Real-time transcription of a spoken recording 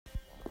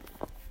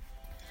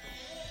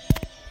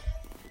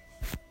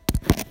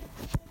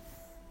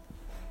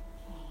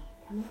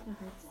Coming to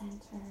heart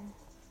center.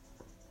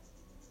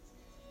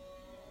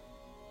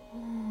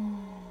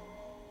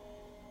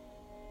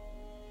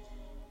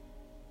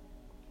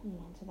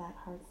 Coming into that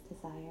heart's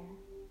desire.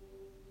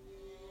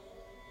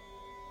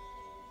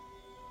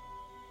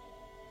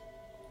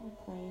 A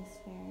place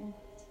where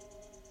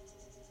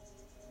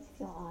we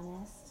feel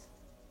honest.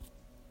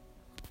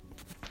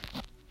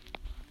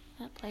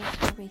 That place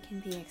where we can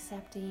be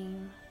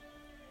accepting,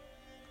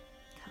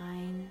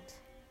 kind,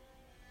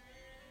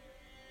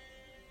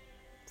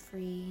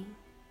 free,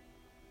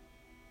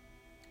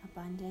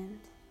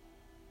 abundant,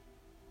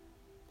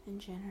 and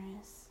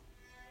generous.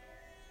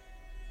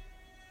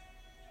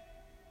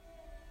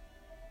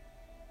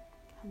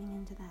 Coming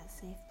into that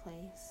safe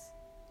place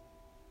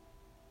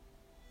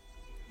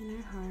in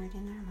our heart,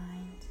 in our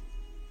mind,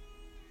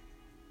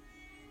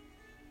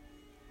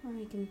 where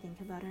we can think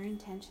about our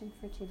intention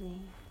for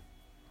today.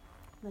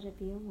 Let it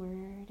be a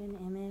word, an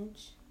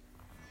image,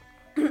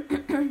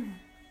 a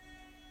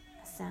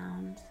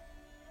sound,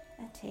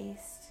 a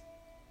taste,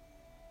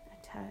 a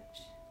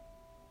touch,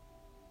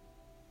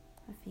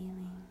 a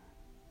feeling.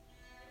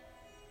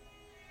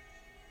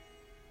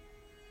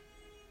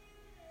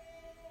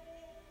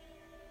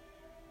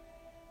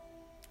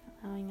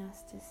 Allowing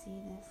us to see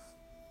this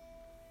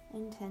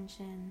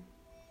intention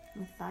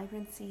with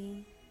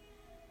vibrancy,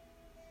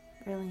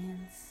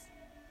 brilliance,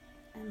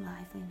 and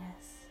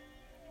liveliness.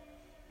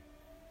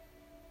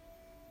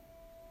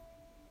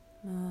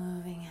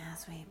 Moving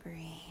as we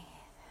breathe.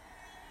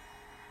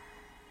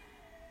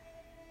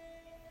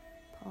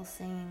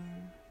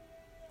 Pulsing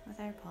with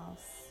our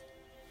pulse.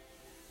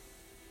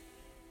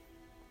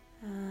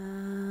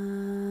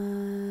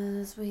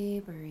 As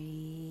we breathe.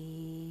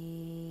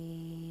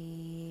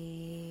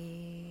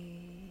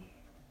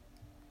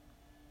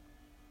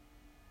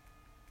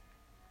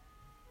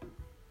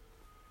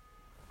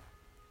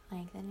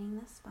 Lengthening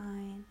the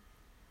spine,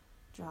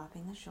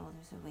 dropping the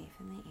shoulders away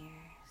from the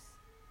ears,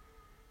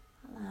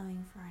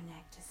 allowing for our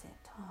neck to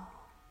sit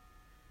tall,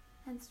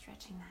 and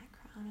stretching that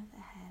crown of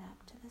the head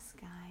up to the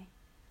sky,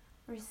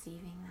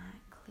 receiving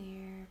that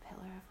clear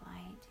pillar of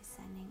light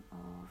descending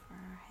over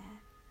our head,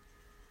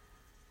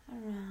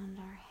 around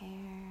our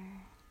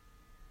hair,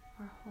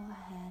 our whole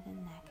head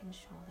and neck and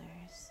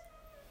shoulders,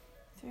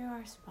 through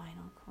our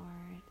spinal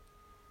cord,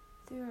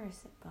 through our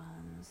sit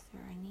bones,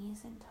 through our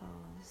knees and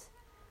toes,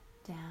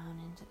 down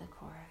into the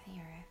core of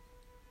the earth,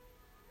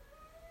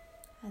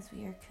 as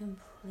we are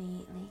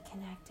completely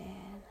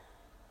connected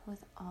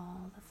with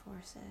all the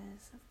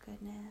forces of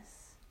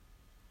goodness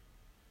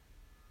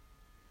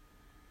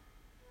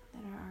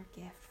that are our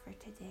gift for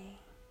today,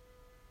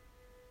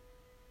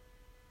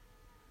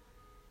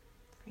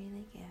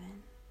 freely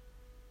given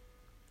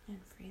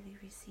and freely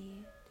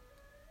received,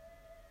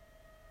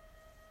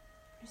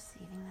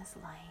 receiving this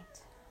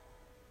light,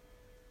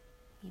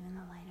 even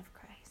the light of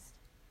Christ.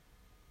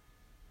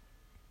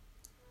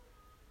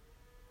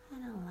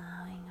 And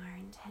allowing our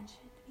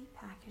intention to be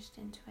packaged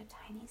into a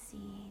tiny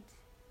seed,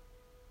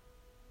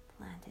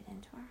 planted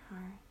into our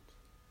heart,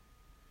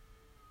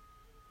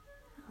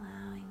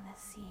 allowing the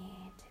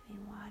seed to be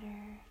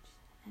watered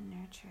and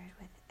nurtured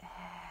with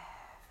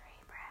every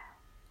breath.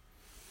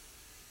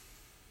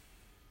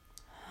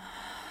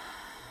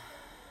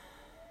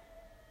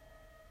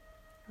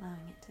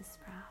 Allowing it to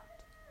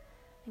sprout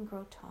and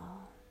grow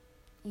tall,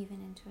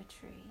 even into a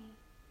tree,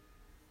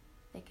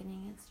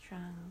 thickening its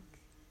trunk,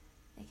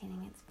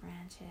 thickening its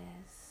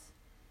branches,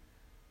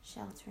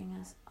 sheltering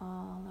us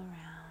all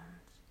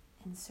around,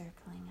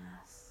 encircling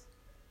us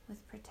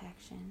with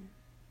protection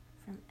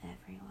from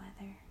every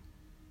weather.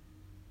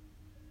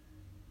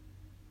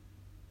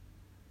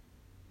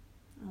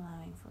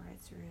 Allowing for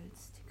its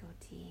roots to go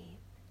deep,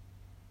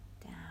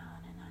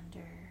 down and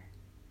under,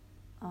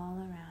 all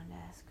around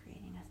us,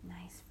 creating a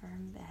nice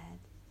firm bed,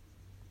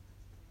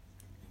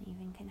 and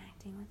even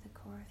connecting with the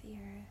core of the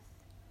earth.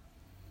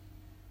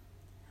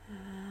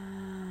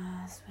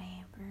 As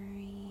we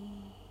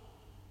breathe,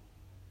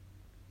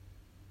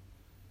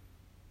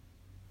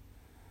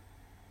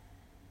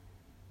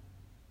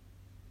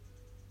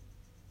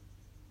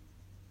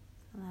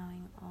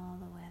 allowing all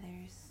the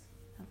weathers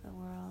of the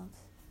world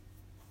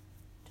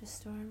to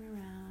storm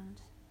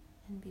around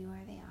and be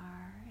where they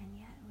are, and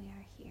yet we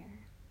are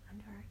here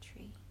under our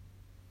tree,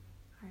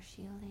 our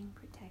shielding,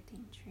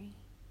 protecting tree,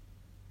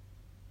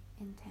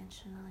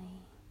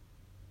 intentionally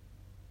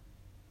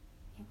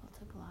able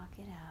to block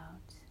it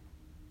out,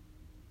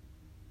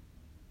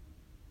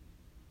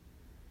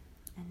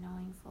 and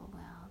knowing full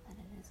well that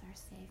it is our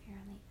Savior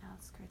on the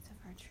outskirts of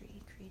our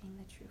tree, creating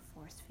the true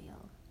force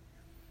field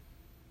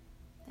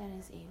that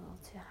is able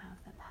to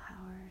have the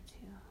power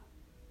to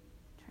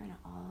turn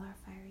all our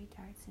fiery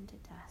darts into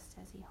dust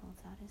as He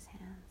holds out His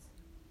hands,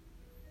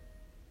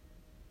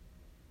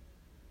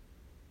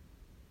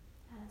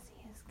 as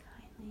He has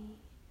kindly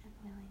and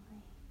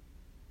willingly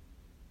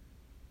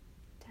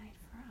died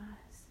for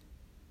us.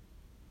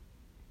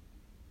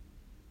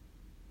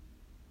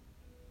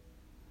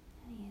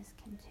 And He is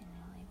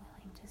continually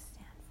willing to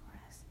stand for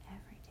us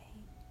every day.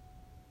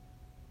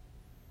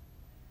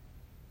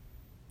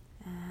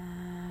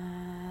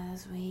 As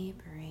As we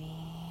breathe,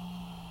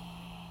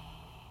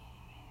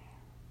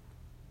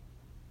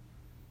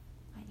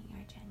 finding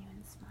our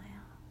genuine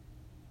smile,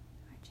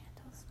 our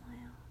gentle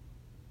smile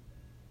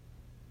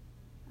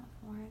of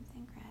warmth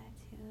and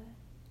gratitude.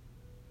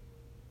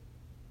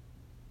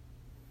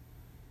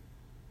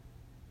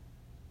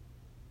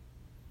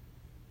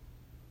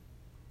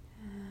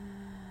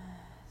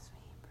 As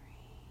we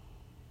breathe,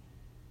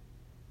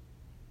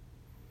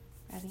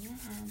 rubbing the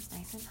hands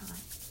nice and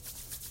hot.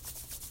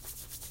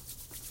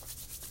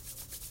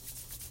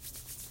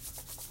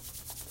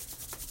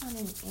 On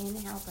an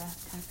inhale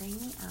breath, covering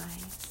the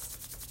eyes.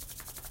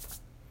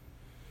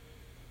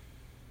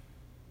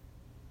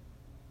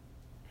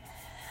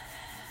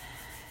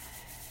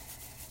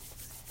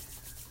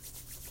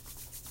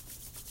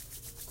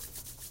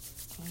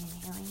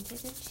 Inhaling to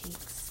the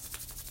cheeks.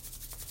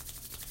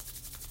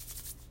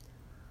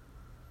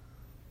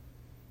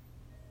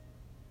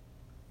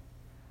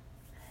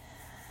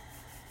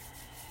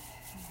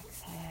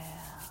 Exhale.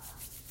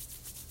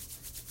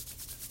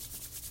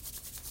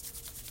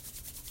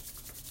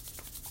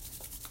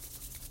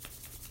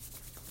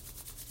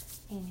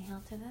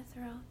 Inhale to the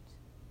throat,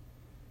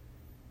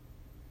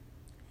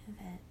 and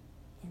then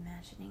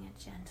imagining a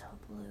gentle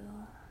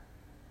blue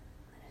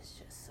that is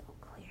just so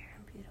clear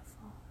and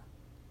beautiful,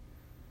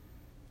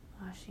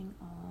 washing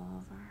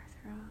over our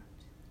throat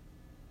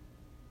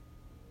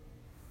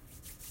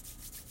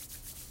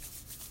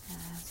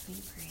as we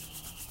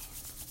breathe.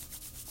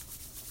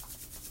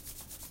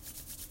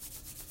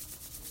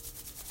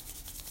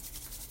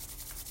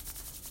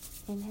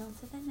 Inhale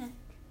to the neck.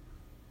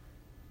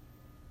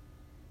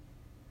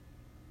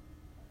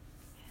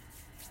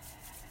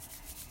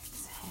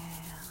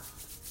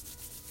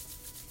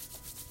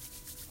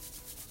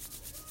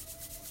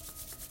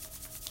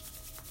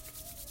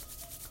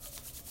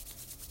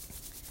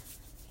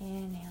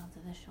 Inhale to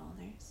the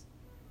shoulders.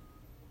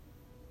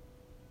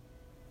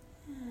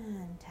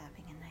 And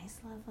tapping a nice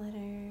love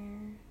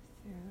letter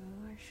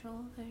through our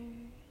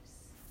shoulders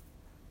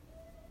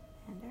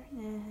and our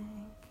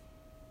neck.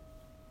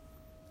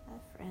 A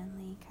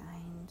friendly,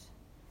 kind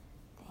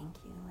thank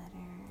you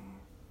letter.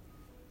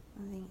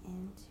 Moving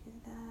into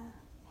the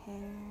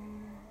hair.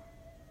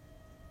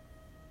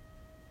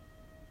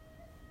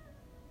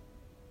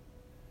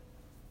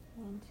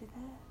 Into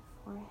the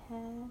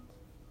forehead,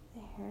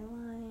 the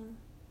hairline.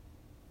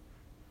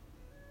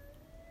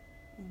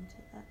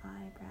 Into the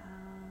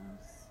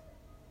eyebrows,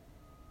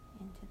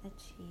 into the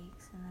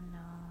cheeks and the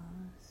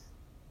nose,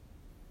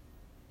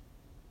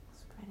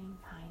 spreading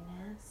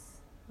kindness,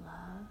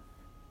 love,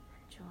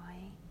 and joy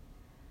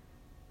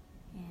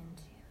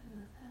into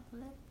the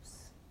lips,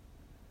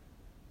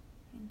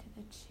 into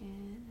the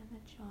chin and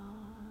the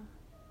jaw.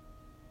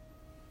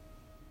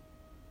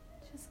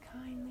 Just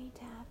kindly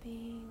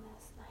tapping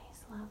this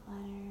nice love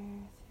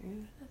letter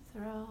through the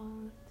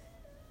throat,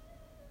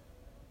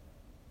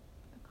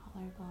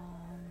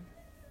 collarbone,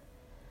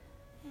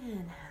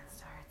 and hands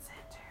to heart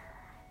center.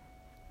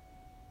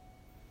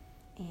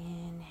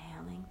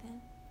 Inhale, lengthen.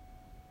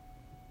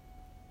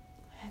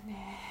 And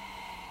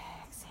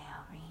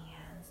exhale, bringing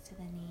hands to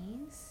the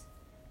knees,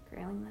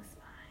 curling the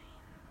spine.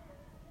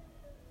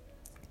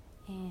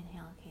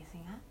 Inhale,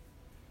 gazing up.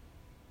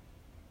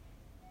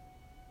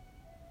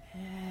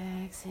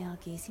 Exhale,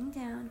 gazing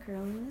down,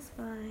 curling the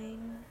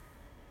spine.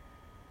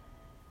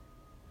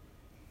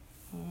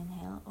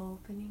 Inhale,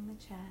 opening the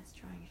chest,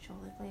 drawing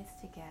shoulder blades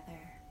together.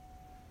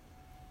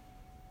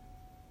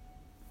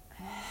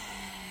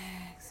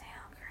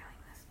 Exhale,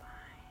 curling the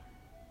spine.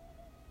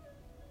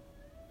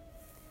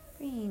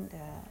 Bringing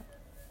the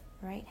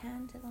right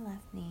hand to the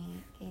left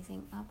knee,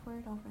 gazing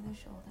upward over the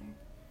shoulder.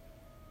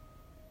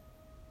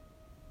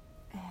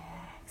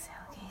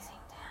 Exhale,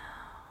 gazing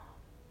down.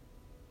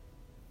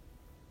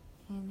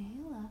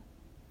 Inhale up.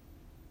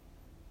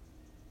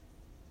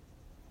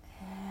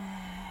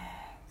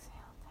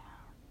 Exhale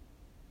down.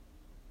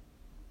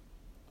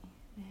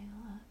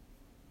 Inhale up.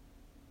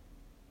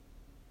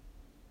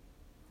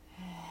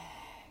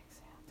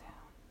 Exhale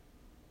down.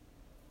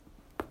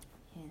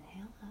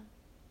 Inhale up.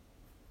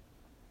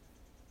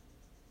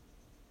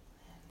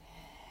 And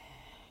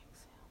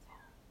exhale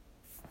down.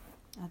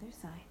 Other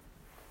side.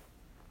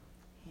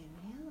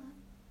 Inhale up.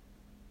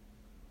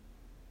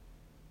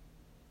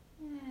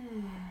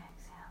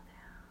 Exhale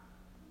down.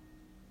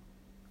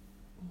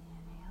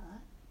 Inhale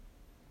up.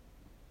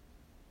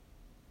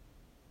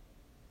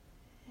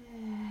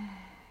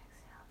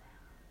 Exhale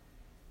down.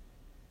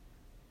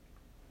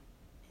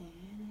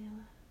 Inhale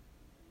up.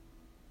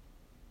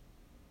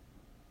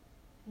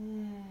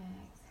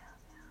 Exhale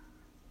down.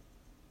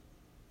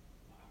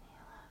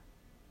 Inhale up.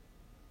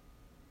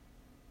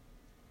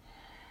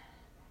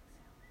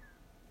 Exhale down.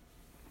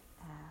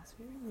 As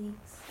we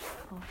release,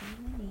 open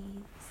the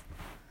knees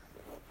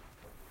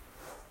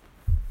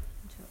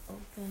into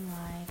open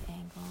wide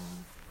angle.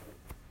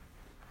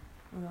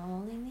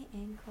 Rolling the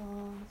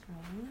ankles,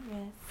 rolling the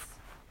wrists.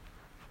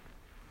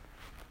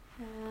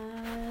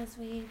 As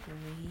we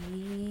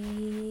breathe.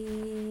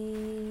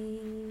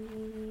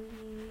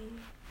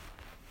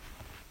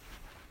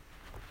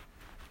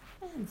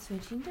 And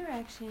switching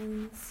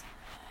directions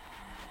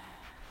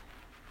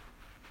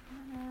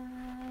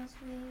as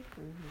we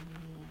breathe.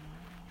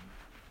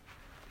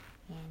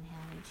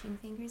 Inhale, reaching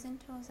fingers and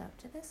toes up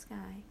to the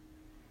sky.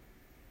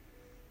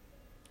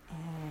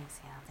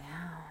 Exhale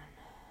down.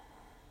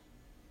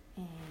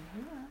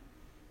 Inhale up.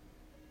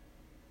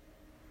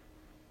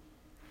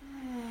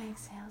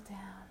 Exhale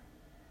down.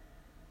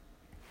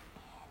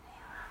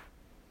 Inhale up.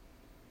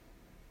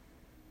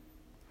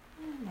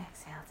 And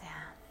exhale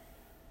down.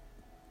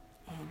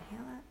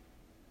 Inhale up.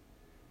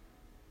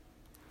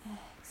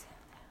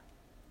 Exhale down.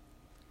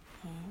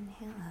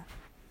 Inhale up.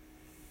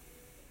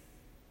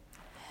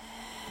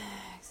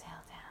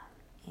 Exhale down.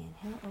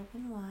 Inhale,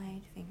 open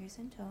wide, fingers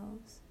and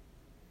toes.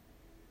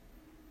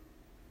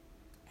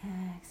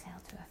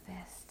 Exhale to a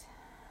fist.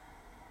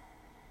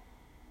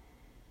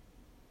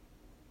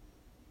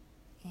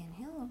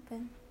 Inhale,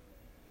 open.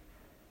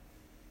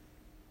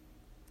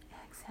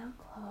 Exhale,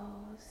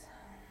 close.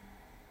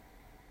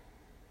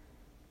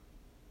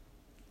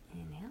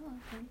 Inhale,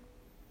 open.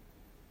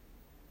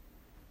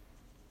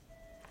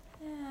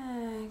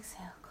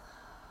 Exhale,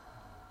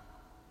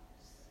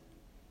 close.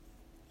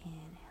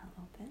 Inhale,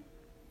 open.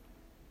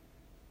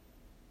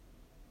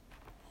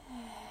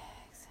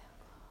 Exhale,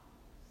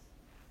 close.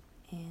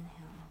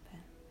 Inhale,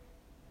 open.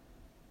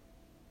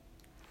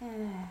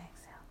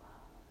 Exhale,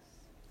 close.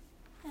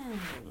 And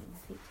bringing the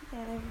feet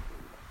together.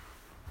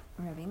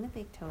 Rubbing the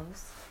big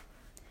toes.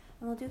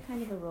 And we'll do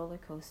kind of a roller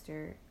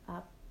coaster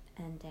up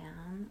and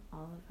down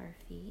all of our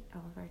feet,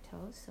 all of our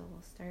toes. So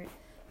we'll start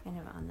kind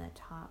of on the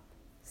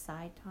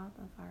side top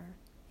of our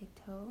big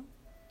toe.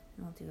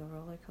 And we'll do a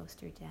roller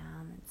coaster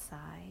down and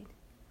side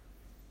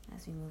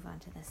as we move on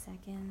to the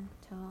second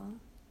toe.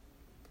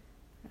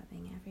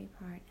 Rubbing every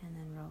part, and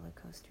then roller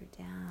coaster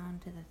down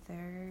to the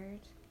third.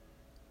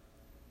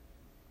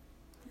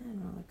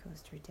 And roller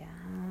coaster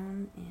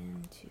down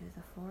into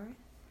the fourth.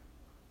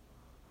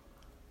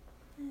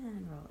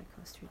 And roller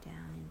coaster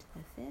down into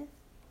the fifth.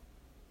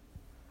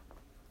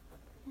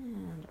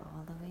 And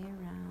all the way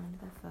around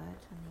the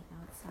foot on the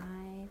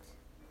outside.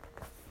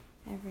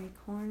 Every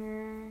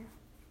corner,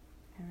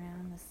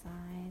 around the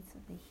sides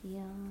of the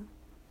heel.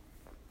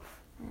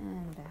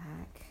 And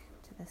back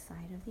to the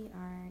side of the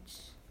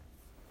arch.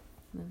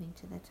 Moving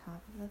to the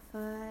top of the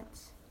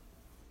foot.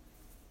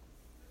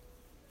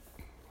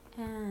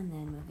 And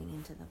then moving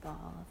into the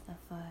ball of the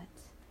foot.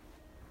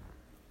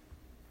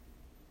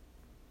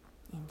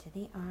 Into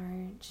the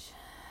arch.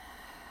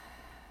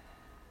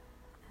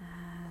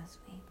 As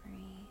we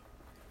breathe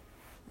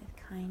with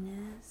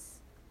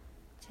kindness,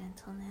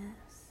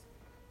 gentleness,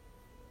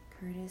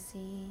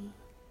 courtesy,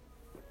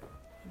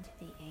 into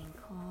the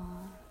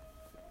ankle.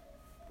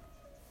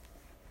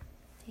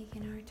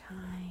 Taking our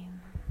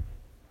time.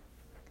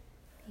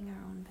 Being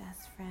our own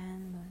best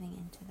friend, moving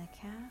into the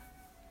calf.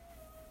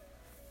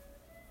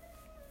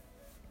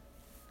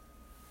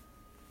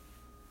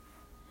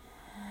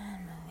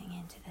 And moving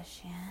into the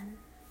shin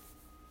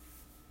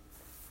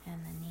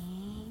and the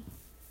knee,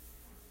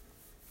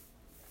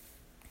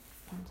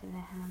 into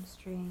the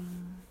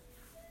hamstring.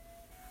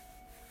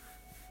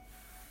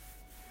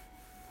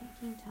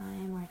 Taking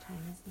time where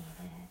time is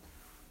needed.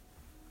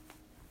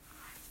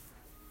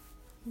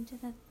 Into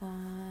the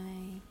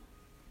thigh,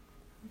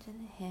 into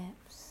the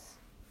hips.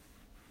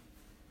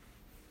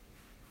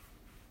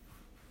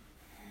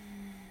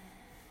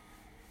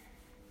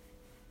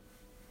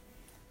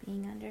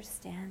 Being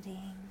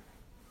understanding,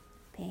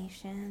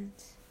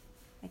 patient,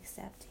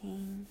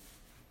 accepting,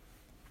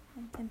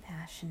 and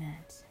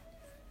compassionate.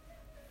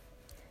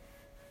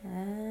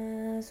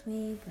 As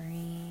we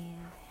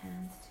breathe,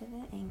 hands to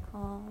the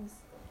ankles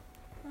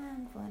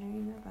and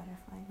fluttering your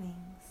butterfly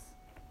wings.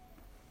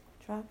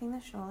 Dropping the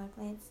shoulder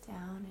blades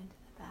down into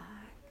the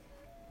back.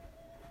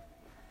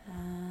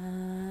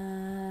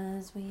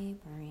 As we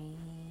breathe.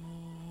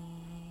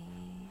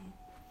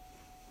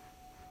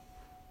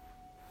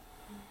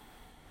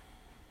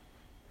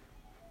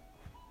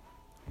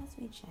 As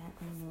we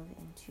gently move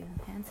into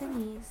hands and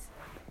knees.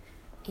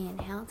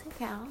 Inhale to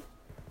cow.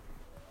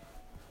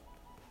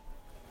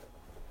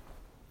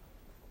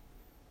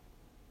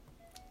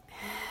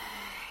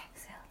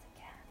 Exhale to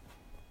cat.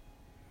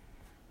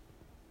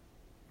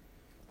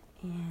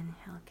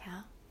 Inhale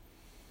cow.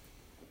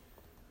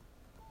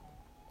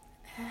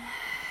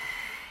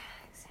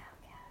 Exhale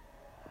cat.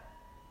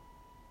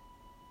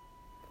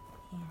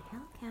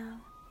 Inhale cow.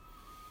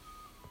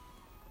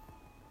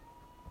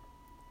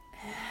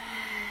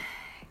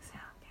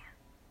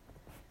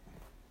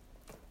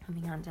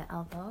 Coming onto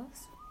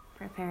elbows,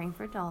 preparing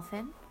for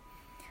dolphin.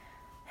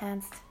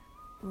 Hands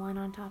one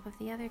on top of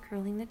the other,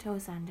 curling the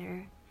toes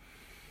under.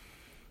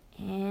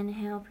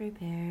 Inhale,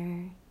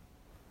 prepare.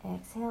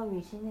 Exhale,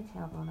 reaching the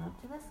tailbone up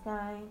to the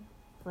sky,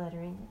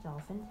 fluttering the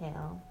dolphin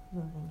tail,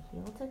 moving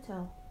heel to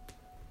toe.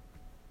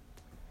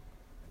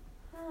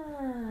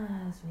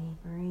 As we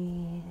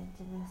breathe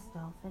into this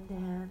dolphin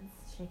dance,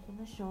 shaking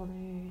the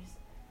shoulders,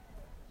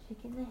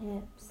 shaking the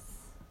hips.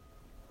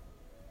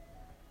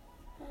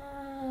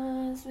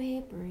 As we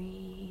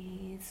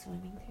breathe,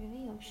 swimming through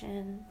the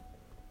ocean,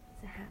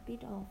 it's a happy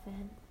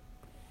dolphin.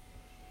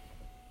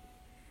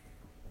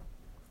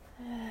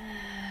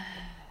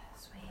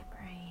 As we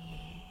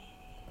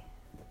breathe.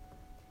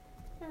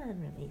 And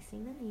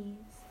releasing the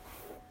knees.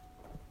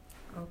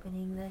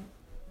 Opening the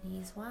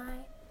knees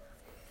wide.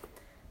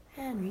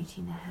 And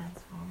reaching the hands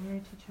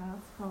forward to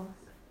child's pose.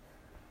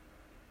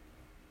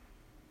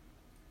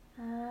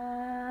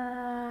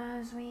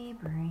 As we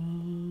breathe.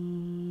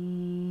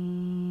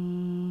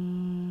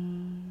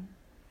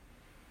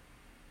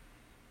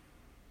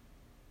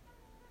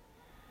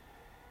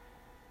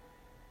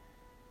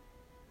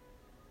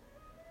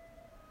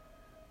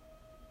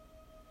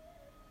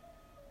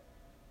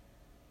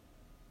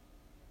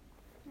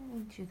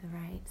 Moving to the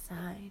right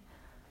side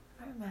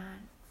of our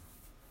mat.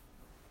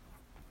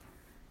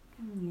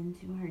 Coming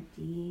into our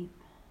deep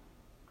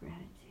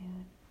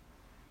gratitude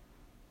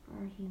for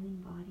our healing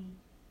body,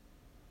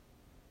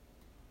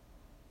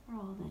 for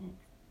all that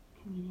it's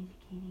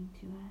communicating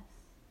to us,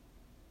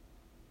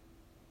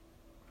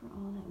 for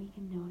all that we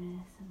can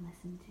notice and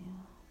listen to,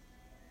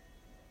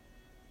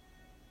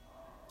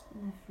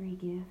 and the free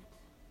gift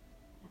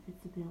of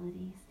its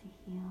abilities to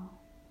heal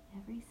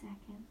every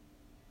second.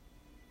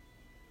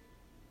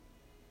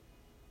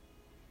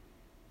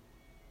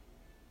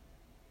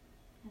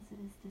 As it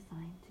is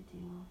designed to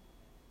do.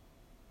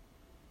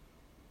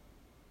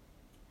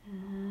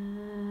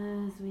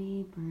 As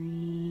we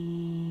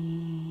breathe.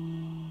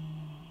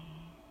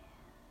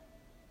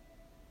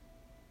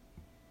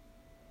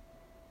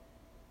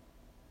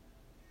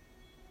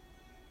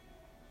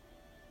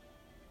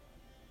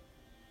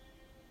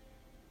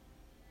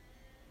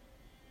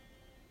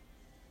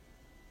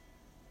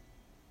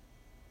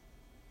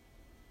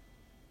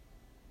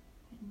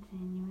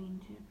 Continuing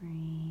to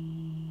breathe.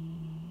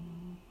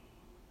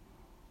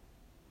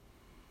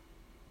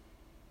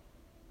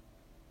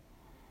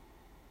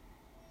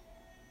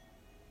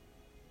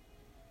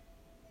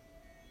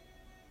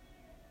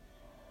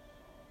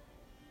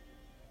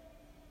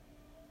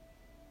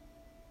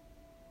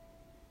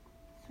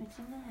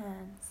 Switching the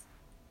hands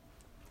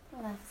to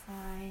the left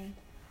side.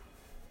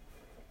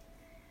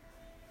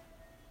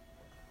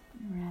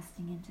 And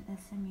resting into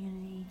this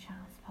immunity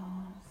child's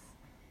pose.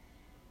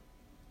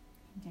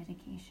 In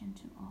dedication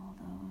to all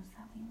those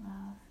that we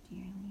love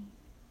dearly.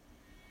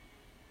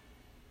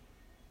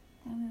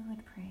 That we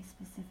would pray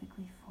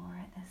specifically for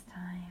at this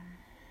time.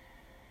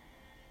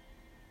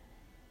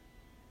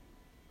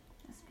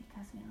 Just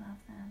because we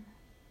love them.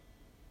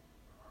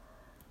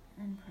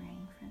 And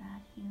praying for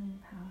that healing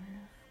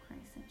power of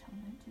Christ's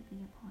atonement to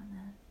be upon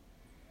them,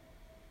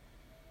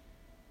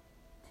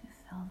 to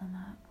fill them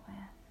up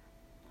with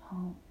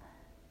hope,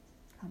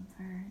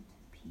 comfort,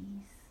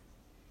 peace,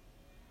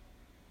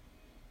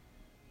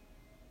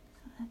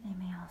 so that they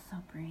may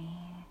also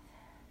breathe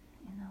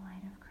in the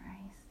light of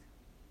Christ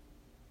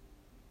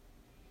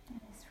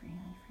that is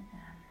freely for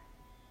them.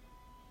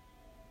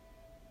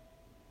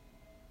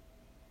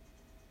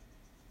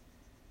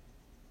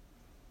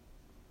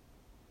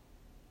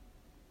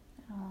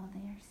 All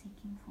they are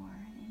seeking for,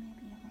 they may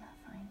be able to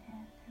find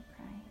it through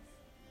Christ,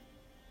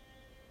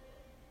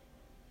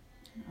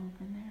 and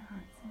open their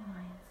hearts and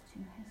minds to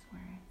His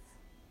words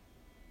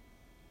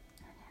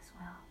and His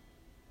will.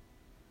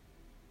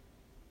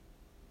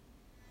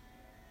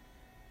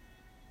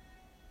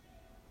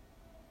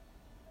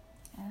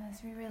 As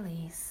we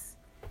release,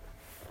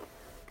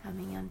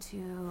 coming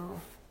onto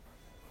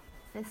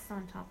fists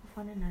on top of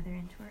one another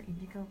into our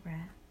indigo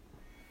breath.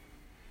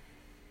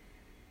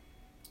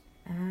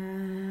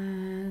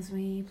 As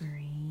we breathe.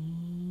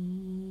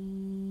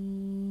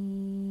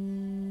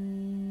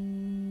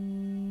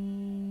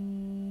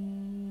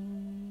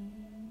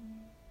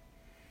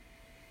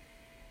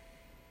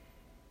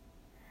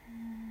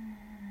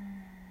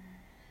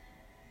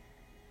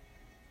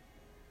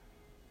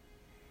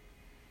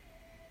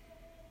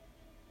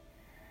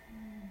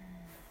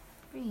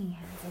 Bringing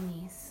hands and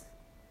knees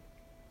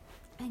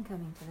and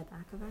coming to the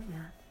back of our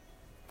mat.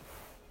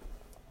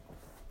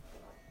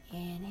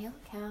 Inhale,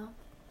 cow.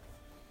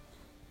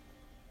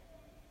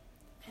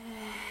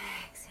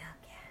 Exhale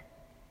again.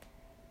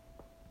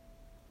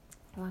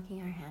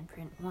 Walking our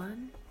handprint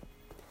 1,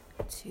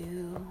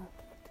 2,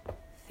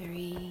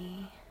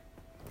 3,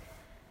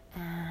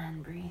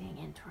 and breathing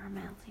into our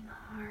melting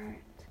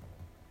heart.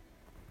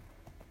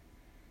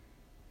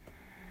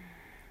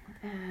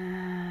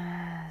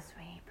 As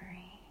we breathe.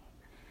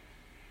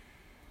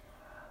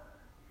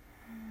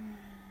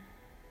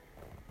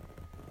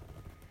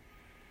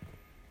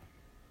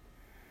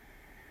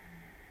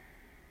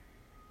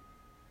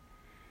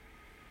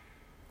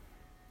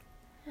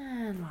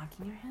 And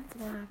walking your hands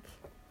back.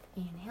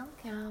 Inhale,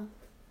 cow.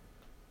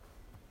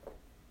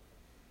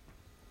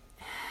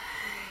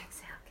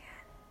 Exhale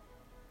again.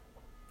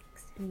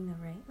 Extending the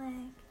right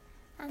leg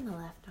and the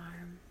left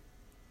arm.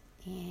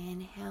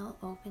 Inhale,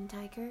 open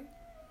tiger.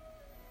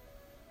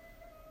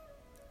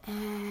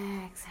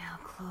 Exhale,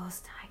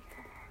 close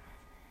tiger.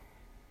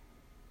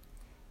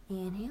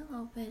 Inhale,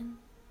 open.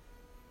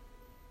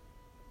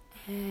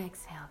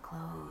 Exhale,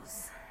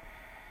 close.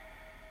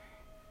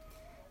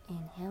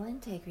 Inhale,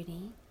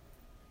 integrity.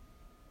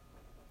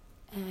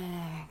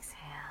 Exhale,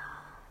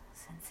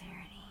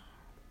 sincerity.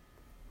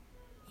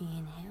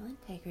 Inhale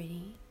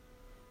integrity.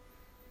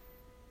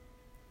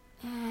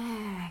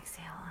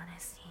 Exhale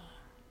honesty.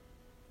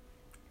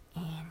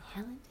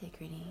 Inhale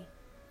integrity.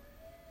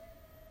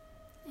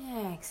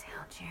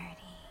 Exhale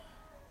charity.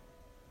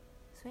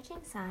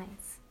 Switching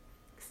sides.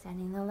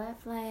 Extending the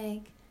left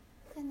leg,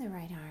 then the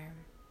right arm.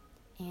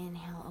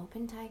 Inhale,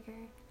 open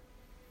tiger.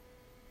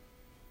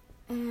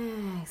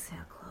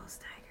 Exhale, close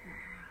tiger.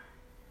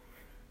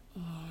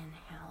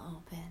 Inhale,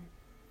 open.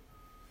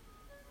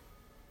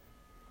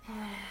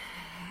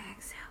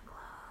 Exhale,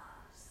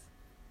 close.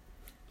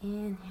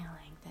 Inhale,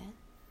 lengthen.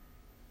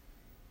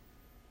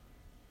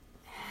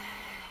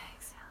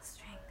 Exhale,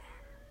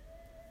 strengthen.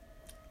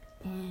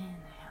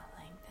 Inhale,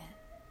 lengthen.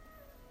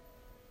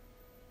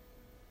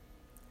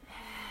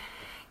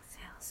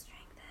 Exhale,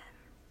 strengthen.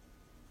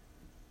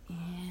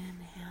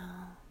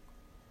 Inhale.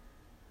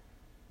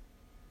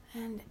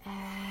 And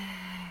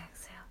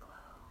exhale,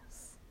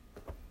 close.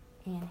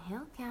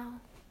 Inhale, cow.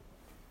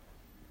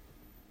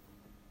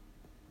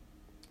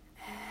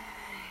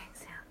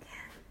 Exhale,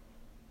 cat.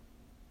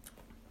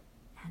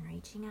 And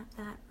reaching up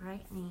that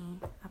right knee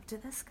up to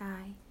the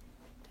sky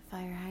to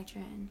fire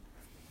hydrant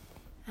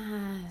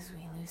as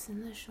we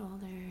loosen the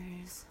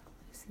shoulders,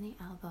 loosen the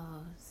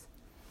elbows,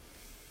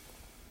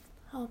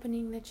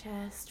 opening the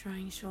chest,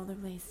 drawing shoulder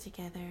blades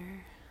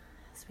together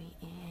as we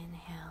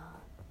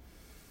inhale.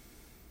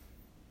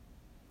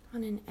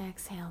 On an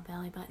exhale,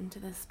 belly button to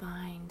the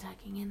spine,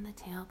 tucking in the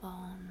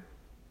tailbone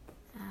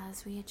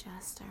as we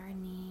adjust our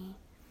knee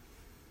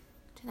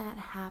to that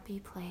happy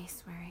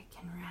place where it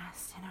can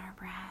rest in our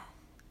breath.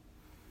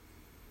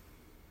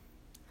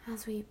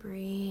 As we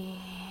breathe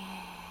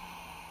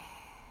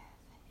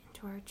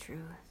into our truth,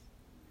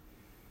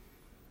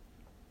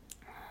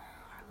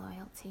 our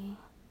loyalty,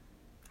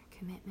 our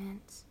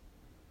commitment,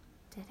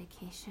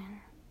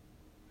 dedication,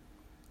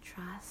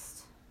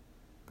 trust,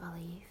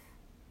 belief,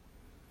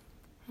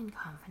 and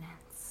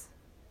confidence.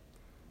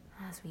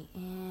 As we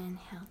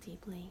inhale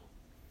deeply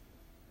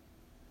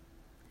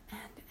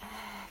and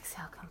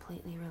exhale,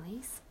 completely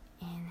release.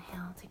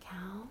 Inhale to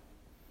cow.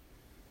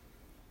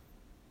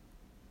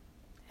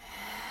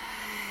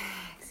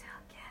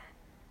 Exhale cat.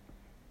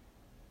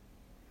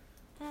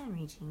 And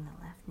reaching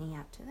the left knee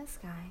up to the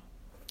sky,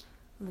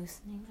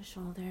 loosening the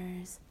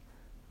shoulders,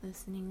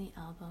 loosening the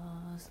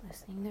elbows,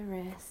 loosening the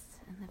wrists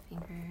and the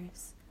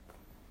fingers.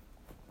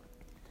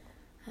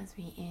 As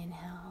we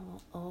inhale,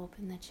 we'll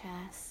open the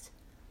chest,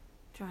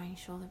 drawing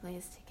shoulder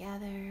blades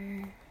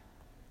together.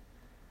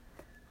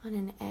 On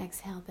an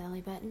exhale,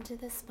 belly button to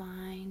the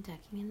spine,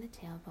 tucking in the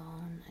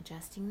tailbone,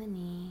 adjusting the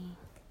knee.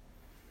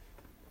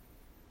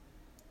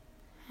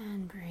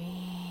 And breathe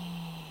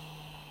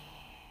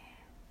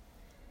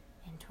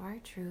into our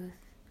truth,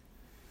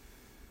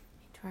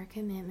 into our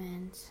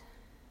commitment,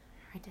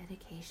 our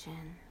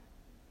dedication,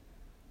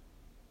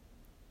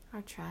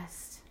 our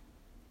trust,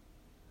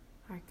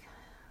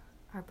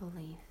 our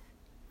belief,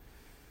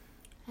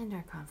 and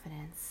our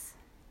confidence.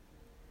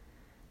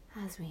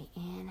 As we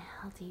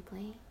inhale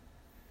deeply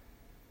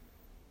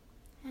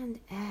and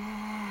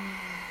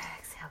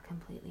exhale,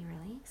 completely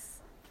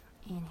release.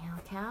 Inhale,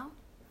 cow.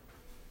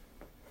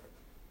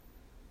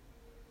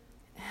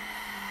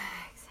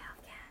 Exhale,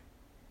 cat.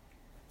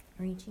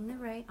 Reaching the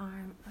right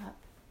arm up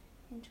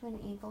into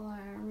an eagle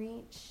arm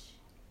reach,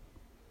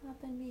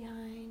 up and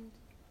behind.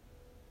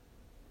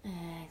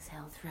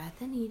 Exhale, thread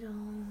the needle.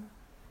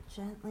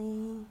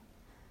 Gently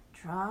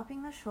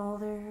dropping the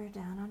shoulder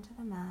down onto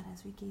the mat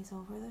as we gaze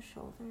over the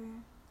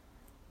shoulder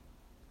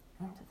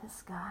into the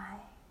sky.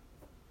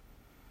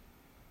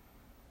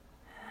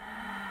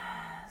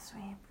 As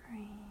we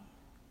breathe.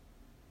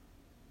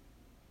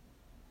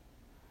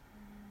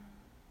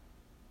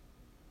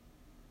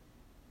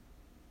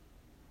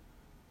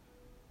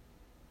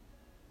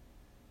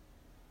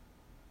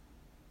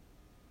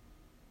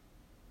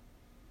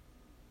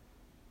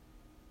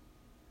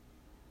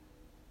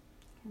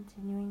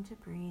 Continuing to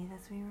breathe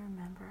as we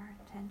remember our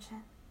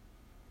intention.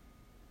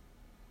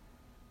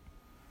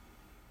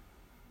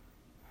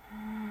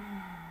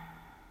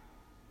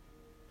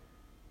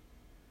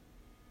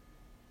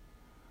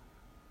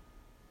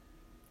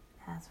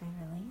 As we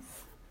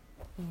release,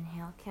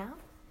 inhale, cow.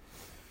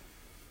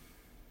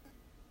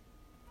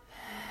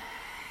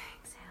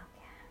 Exhale,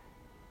 cat.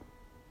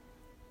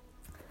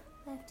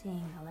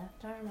 Lifting the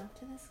left arm up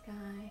to the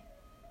sky,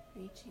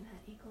 reaching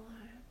that eagle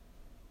arm.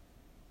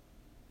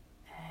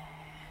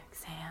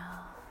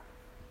 Exhale,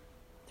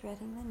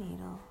 threading the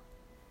needle,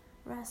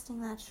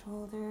 resting that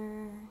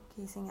shoulder,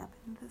 gazing up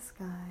into the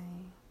sky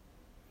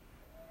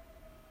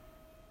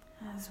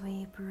as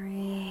we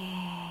breathe.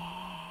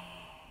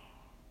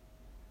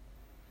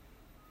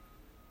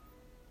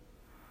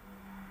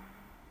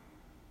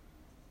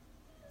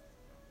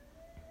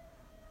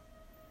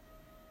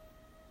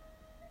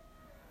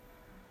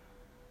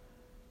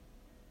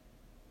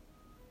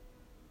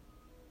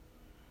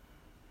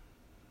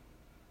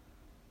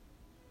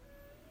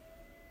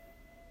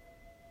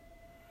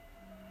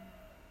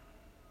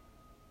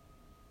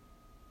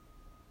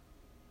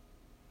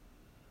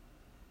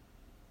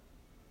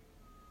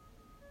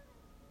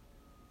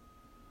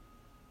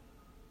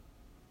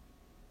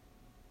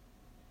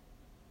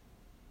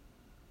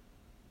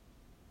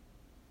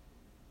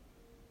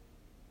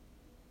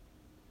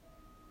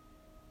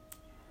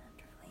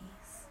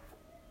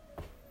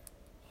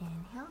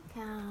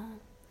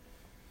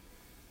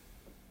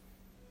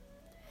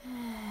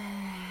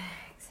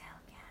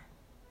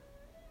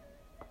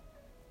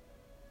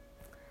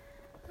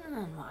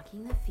 And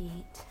walking the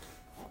feet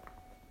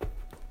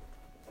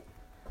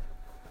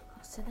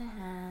close to the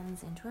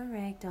hands into a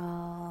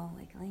ragdoll,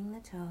 wiggling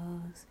the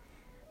toes,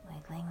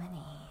 wiggling the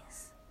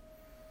knees.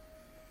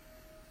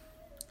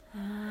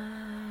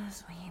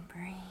 As we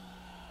breathe,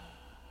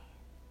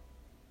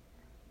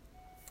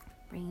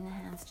 bringing the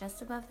hands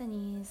just above the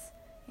knees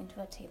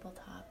into a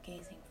tabletop,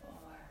 gazing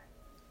forward.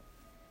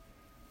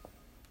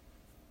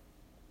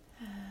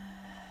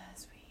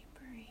 As we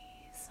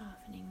breathe,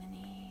 softening the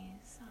knees,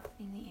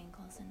 softening the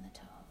ankles and the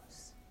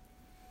toes.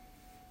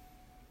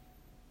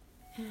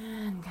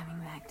 And coming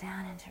back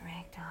down into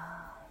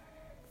ragdoll.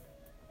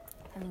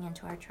 Coming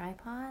into our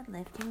tripod,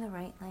 lifting the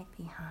right leg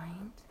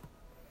behind.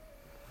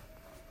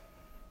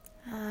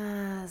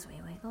 As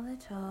we wiggle the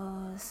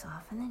toes,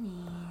 soften the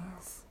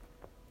knees,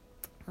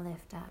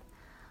 lift up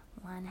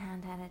one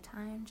hand at a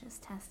time,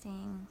 just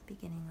testing,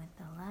 beginning with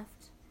the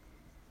left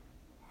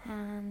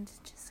hand,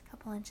 just a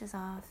couple inches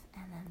off,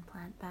 and then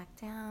plant back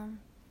down,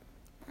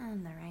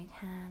 and the right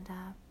hand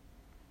up,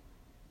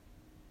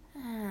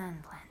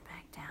 and plant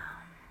back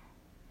down.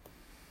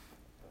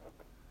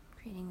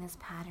 Creating this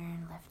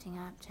pattern, lifting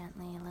up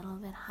gently a little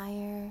bit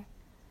higher,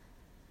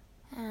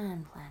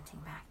 and planting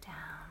back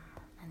down.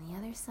 And the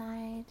other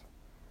side,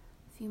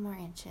 a few more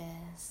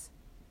inches.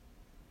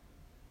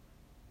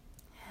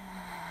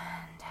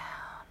 And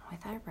down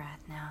with our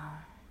breath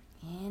now.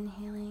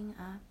 Inhaling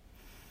up.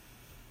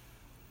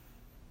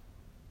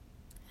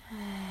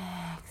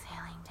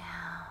 Exhaling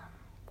down.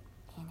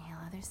 Inhale,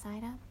 other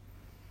side up.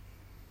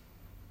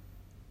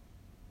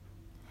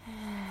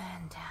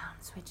 And down.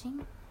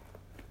 Switching.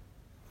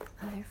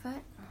 Other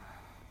foot.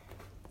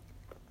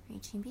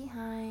 Reaching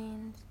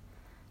behind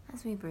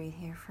as we breathe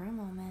here for a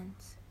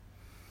moment.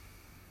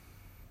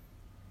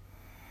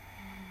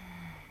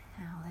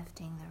 Now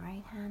lifting the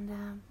right hand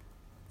up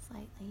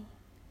slightly,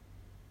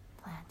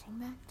 planting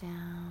back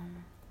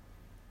down,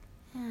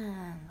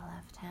 and the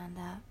left hand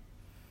up,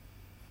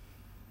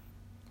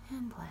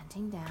 and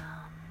planting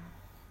down.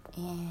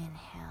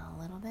 Inhale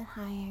a little bit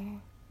higher,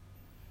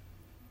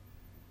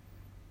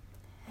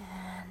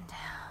 and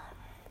down.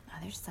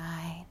 Other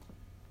side,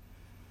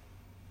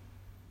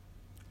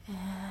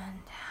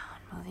 and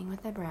down. Moving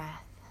with the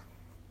breath.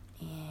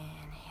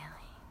 Inhaling,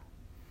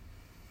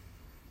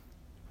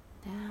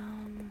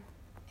 down,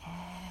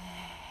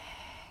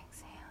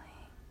 exhaling,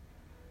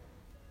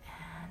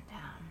 and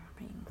down.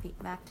 Bring feet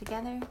back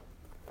together,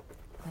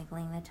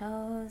 wiggling the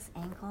toes,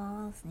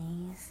 ankles,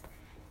 knees,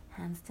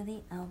 hands to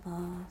the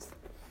elbows.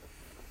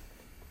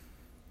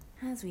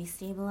 As we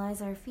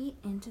stabilize our feet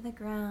into the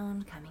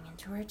ground, coming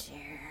into our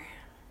chair.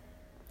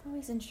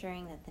 Always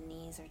ensuring that the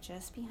knees are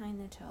just behind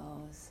the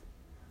toes.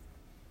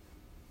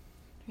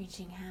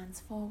 Reaching hands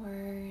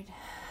forward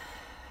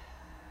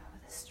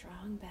with a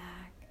strong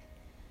back,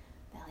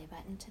 belly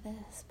button to the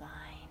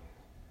spine.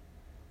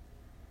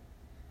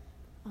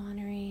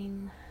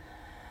 Honoring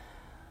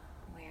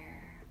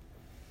where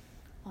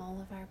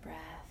all of our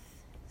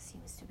breath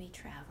seems to be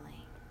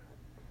traveling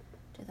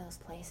to those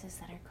places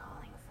that are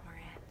calling for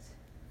it.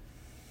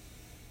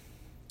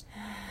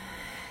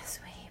 As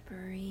we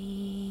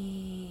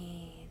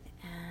breathe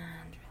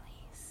and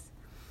release.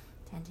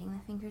 Tenting the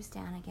fingers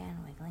down again,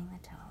 wiggling the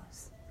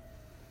toes.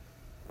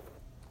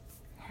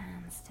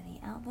 Hands to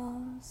the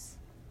elbows.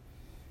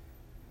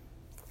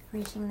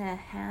 Reaching the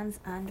hands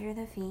under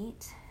the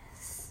feet.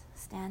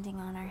 Standing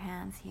on our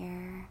hands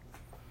here.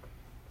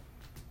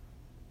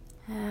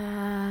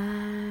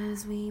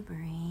 As we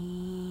breathe.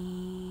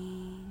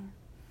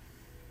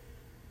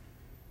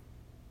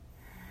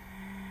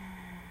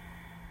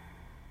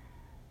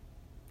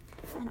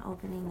 And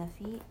opening the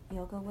feet,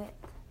 yoga width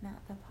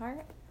mat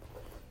apart.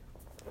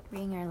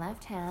 Bring your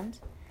left hand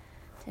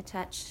to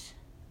touch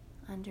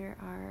under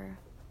our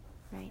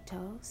right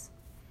toes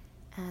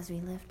as we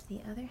lift the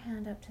other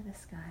hand up to the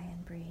sky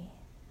and breathe.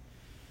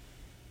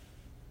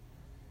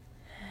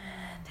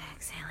 And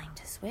exhaling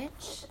to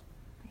switch.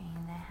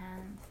 Bringing the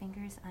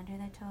fingers under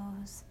the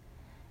toes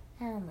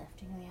and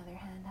lifting the other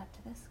hand up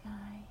to the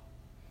sky.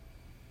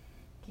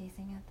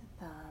 Gazing at the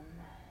thumb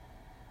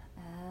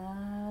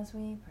as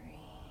we breathe.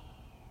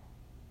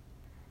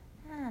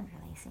 And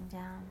releasing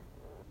down.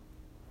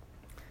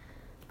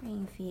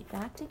 Bringing feet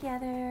back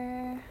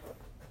together.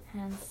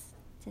 Hands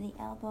to the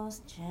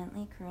elbows,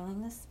 gently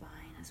curling the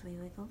spine as we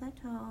wiggle the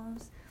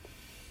toes.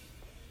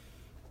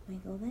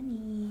 Wiggle the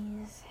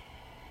knees.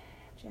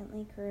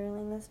 Gently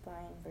curling the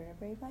spine,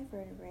 vertebrae by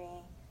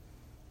vertebrae.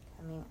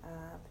 Coming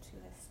up to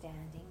a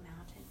standing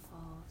mountain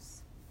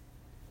pose.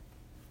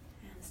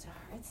 Hands to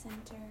heart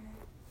center.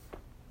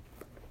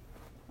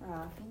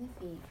 Rocking the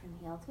feet from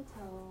heel to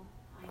toe,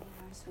 finding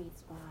our sweet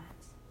spot.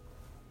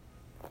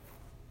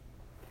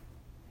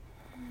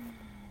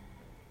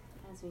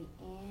 As we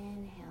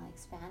inhale,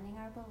 expanding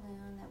our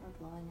balloon that we're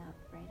blowing up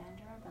right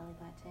under our belly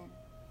button.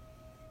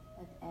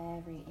 With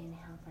every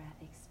inhale breath,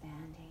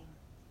 expanding.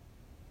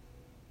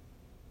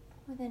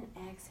 With an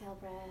exhale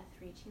breath,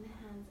 reaching the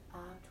hands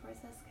up towards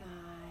the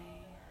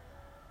sky.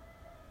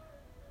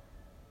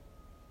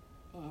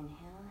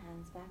 Inhale,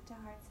 hands back to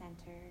heart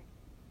center,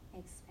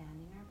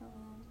 expanding our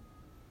balloon.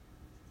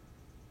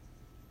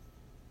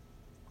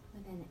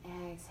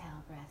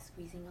 exhale, breath,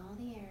 squeezing all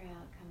the air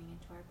out, coming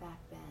into our back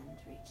bend,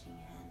 reaching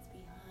hands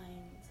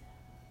behind.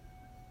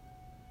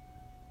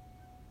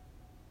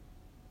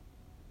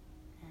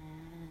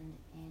 And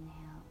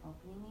inhale,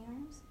 opening the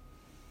arms.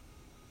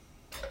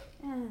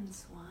 And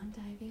swan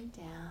diving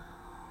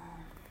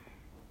down.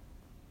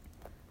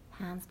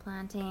 Hands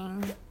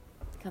planting,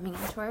 coming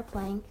into our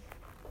plank.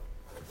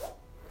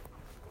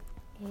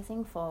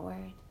 Gazing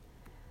forward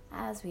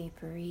as we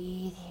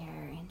breathe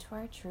here into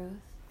our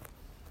truth.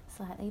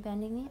 Slightly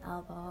bending the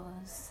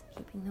elbows,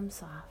 keeping them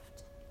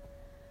soft.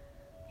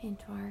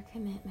 Into our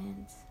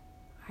commitment,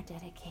 our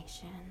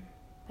dedication.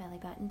 Belly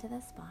button to the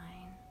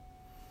spine.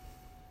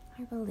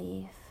 Our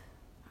belief,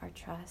 our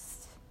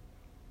trust,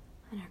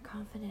 and our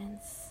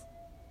confidence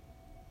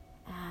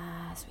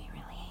as we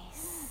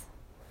release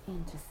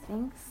into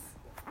Sphinx.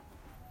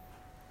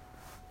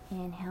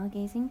 Inhale,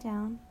 gazing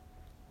down.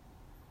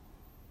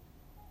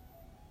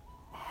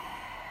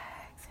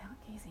 Exhale,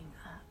 gazing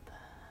up.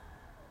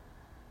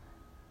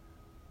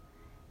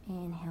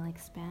 Inhale,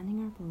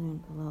 expanding our balloon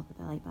below the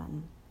belly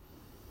button.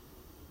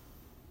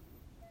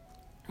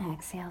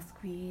 Exhale,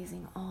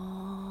 squeezing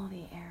all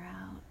the air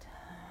out.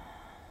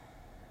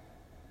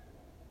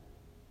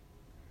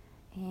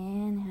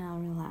 Inhale,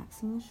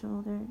 relaxing the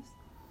shoulders.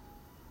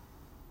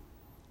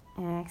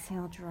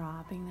 Exhale,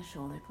 dropping the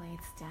shoulder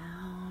blades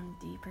down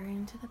deeper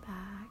into the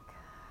back.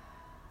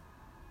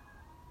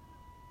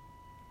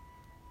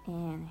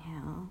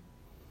 Inhale.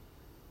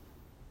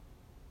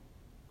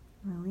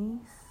 Release.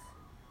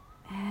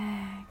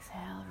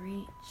 Exhale,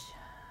 reach.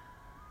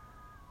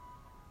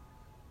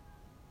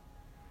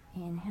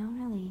 Inhale,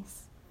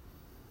 release.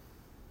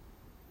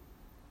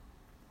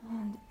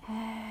 And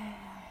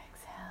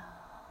exhale,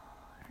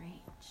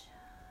 reach.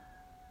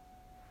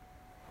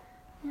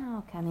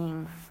 Now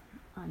coming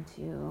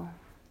onto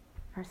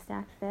our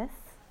stacked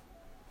fists,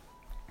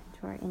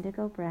 into our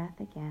indigo breath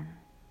again.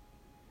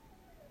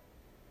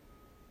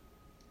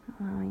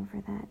 Allowing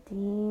for that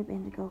deep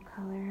indigo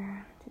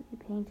color to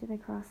be painted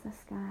across the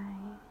sky,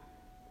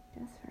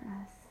 just for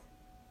us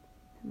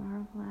to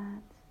marvel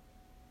at,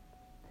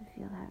 to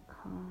feel that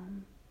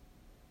calm,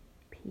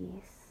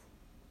 peace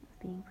of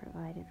being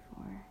provided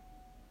for.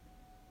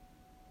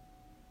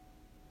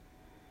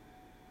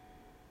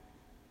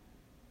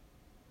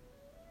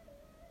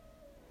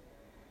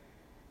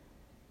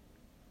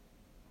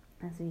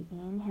 As we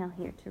inhale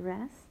here to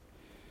rest,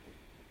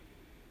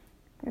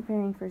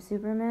 preparing for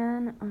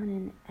Superman on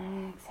an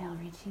exhale,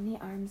 reaching the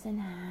arms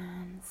and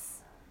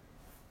hands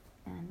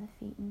and the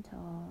feet and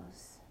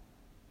toes.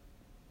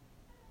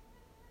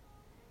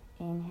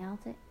 Inhale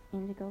to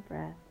indigo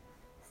breath,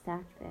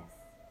 stacked fists.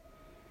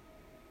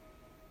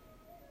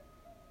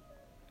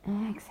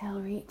 Exhale,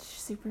 reach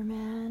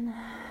Superman.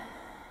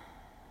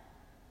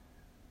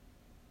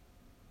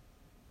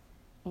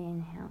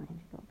 Inhale,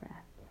 indigo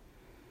breath.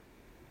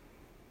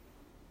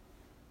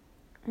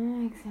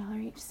 Exhale,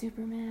 reach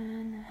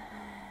Superman.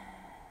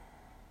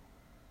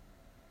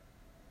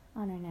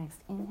 On our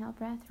next inhale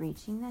breath,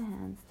 reaching the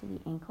hands to the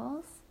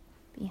ankles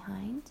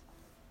behind.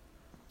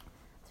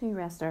 So we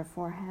rest our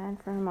forehead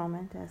for a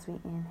moment as we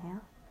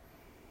inhale.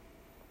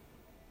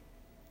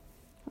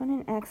 On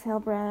an exhale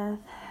breath,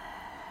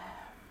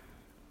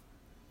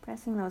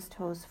 pressing those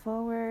toes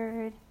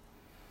forward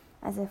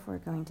as if we're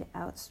going to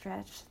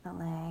outstretch the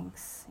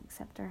legs,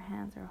 except our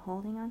hands are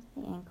holding onto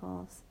the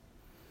ankles.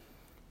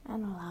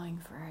 And allowing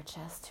for our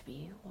chest to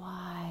be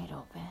wide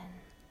open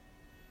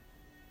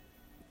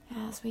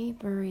as we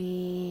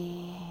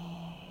breathe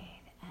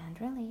and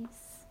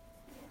release.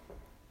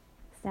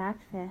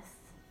 Stacked fists.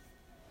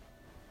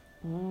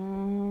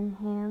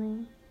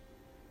 Inhaling.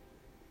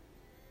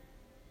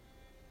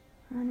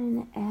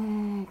 On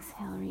an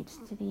exhale, reach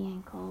to the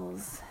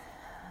ankles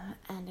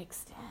and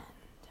extend.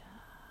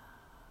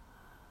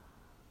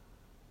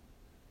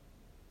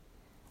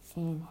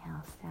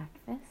 Inhale, stacked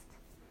fist.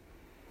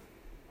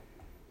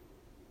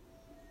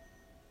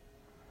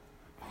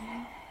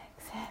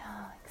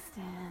 Exhale,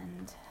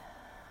 extend.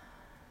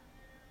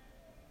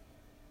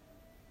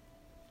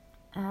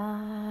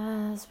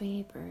 As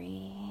we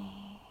breathe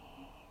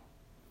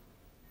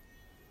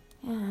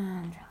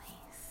and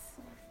release.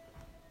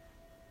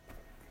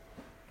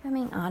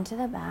 Coming onto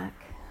the back.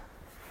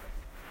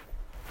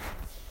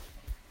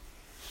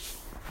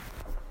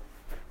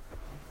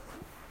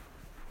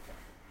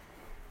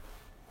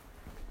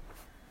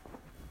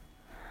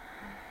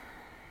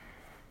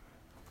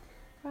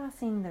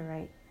 Crossing the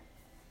right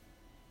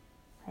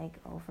leg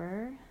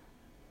over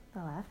the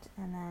left,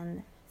 and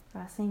then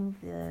crossing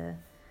the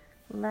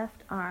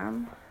left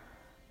arm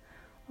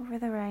over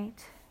the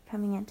right,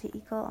 coming into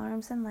equal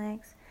arms and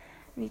legs,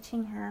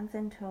 reaching hands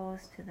and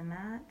toes to the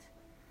mat.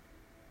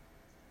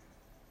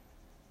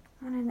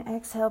 On an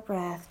exhale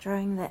breath,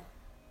 drawing the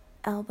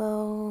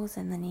elbows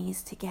and the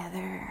knees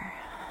together.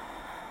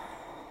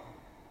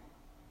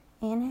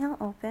 Inhale,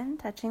 open,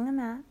 touching the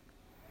mat.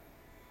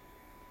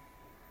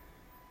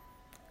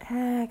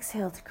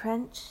 Exhale to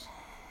crunch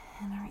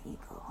and our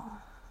eagle.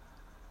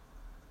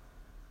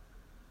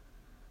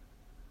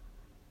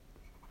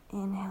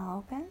 Inhale,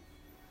 open.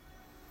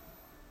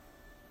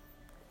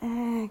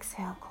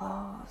 exhale,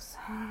 close.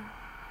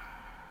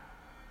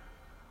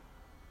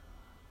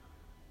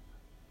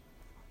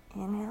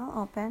 Inhale,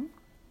 open.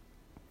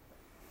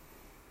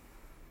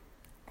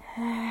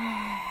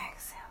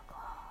 Exhale,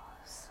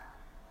 close.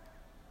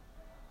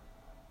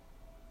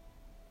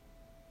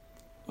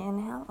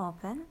 Inhale,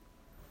 open.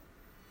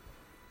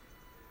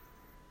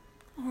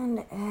 And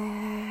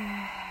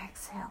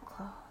exhale,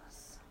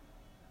 close.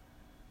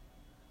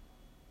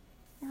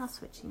 Now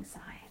switching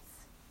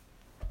sides.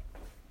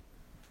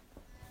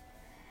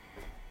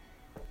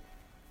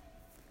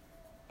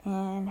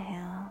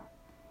 Inhale.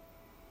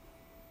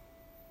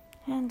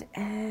 And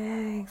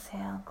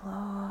exhale,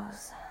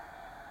 close.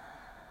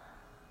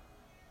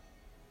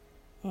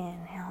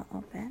 Inhale,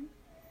 open.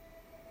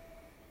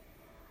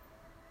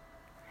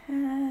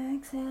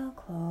 Exhale,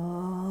 close.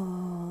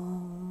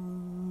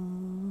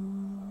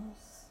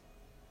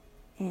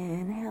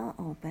 Inhale,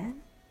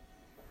 open.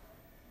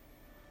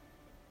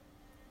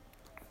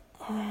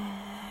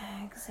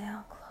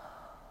 Exhale, close.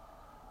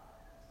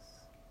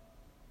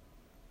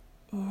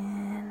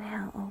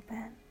 Inhale,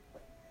 open.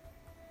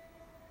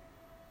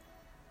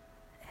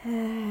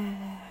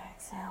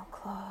 Exhale,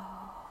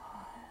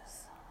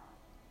 close.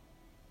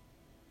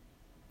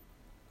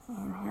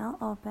 Inhale,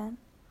 open.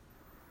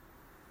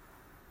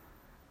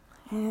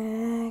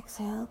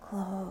 Exhale,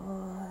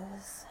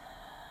 close.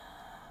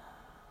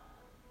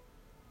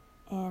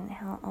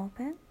 Inhale,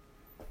 open.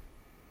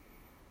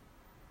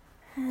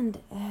 And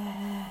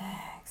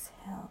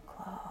exhale,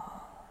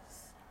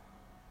 close.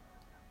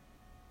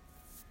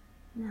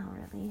 Now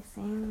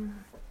releasing.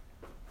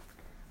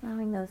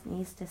 Allowing those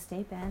knees to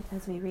stay bent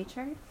as we reach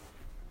our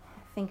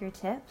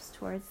fingertips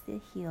towards the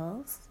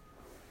heels.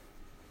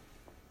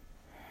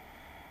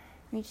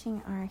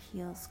 Reaching our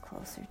heels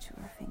closer to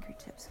our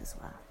fingertips as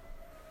well.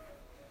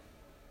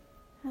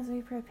 As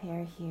we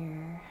prepare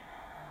here,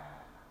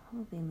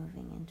 we'll be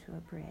moving into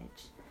a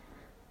bridge.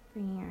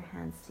 Bringing our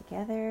hands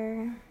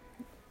together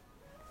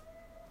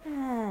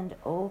and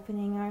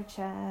opening our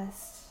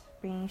chest,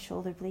 bringing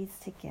shoulder blades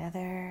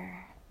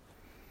together.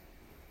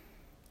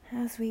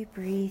 As we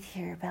breathe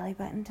here, belly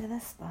button to the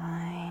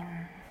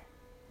spine,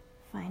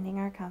 finding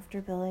our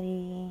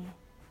comfortability,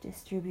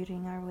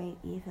 distributing our weight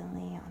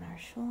evenly on our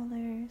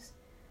shoulders,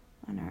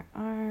 on our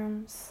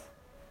arms,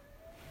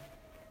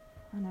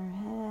 on our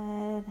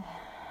head,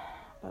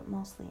 but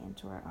mostly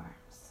into our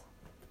arms.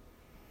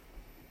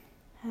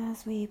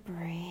 As we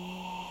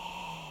breathe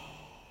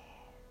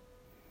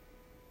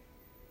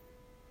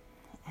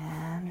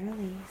and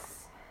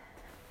release,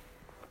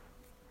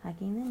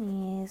 hugging the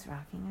knees,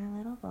 rocking our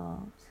little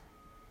boat.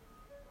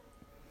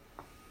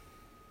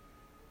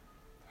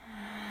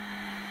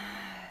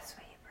 As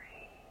we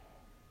breathe,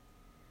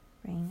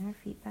 bringing our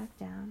feet back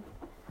down.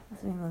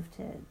 As we move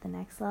to the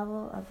next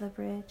level of the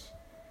bridge,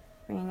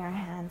 bringing our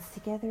hands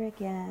together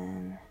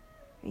again,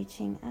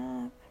 reaching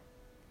up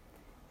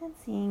and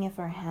seeing if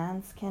our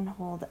hands can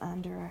hold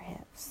under our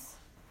hips.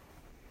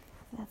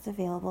 If that's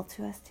available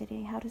to us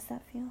today. How does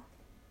that feel?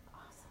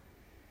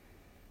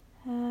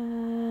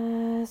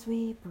 Awesome. As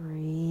we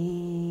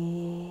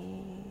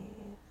breathe,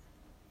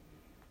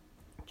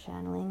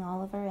 channeling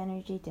all of our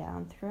energy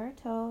down through our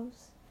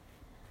toes,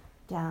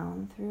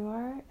 down through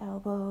our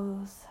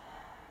elbows,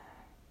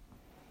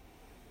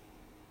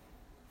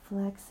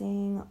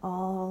 flexing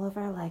all of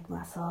our leg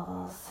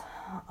muscles,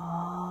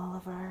 all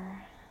of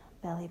our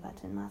belly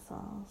button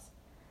muscles.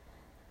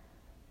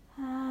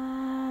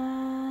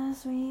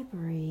 As we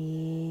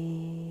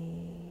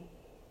breathe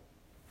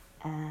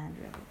and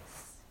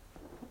release.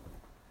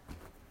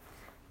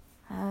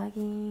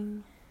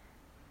 Hugging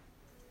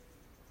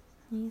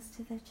knees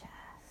to the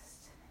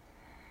chest.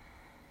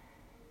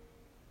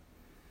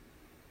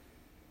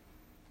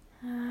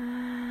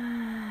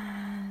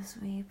 As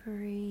we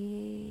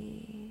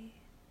breathe.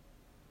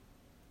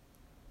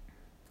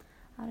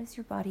 How does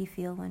your body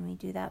feel when we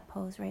do that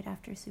pose right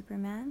after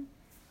Superman,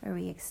 where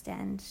we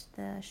extend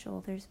the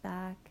shoulders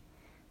back,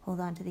 hold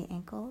on to the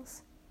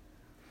ankles?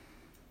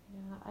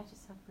 Yeah, I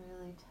just have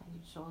really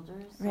tight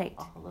shoulders. Right.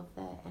 So all of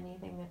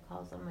anything that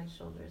calls on my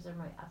shoulders or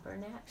my upper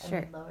neck Sure.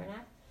 and my lower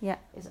neck. Yeah.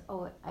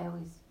 I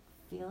always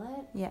feel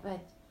it. Yeah. But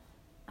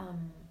I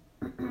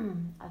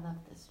love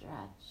the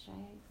stretch,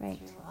 Right.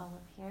 through all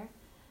of here.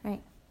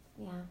 Right.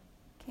 Yeah.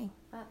 Okay.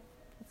 But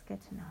That's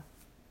good to know.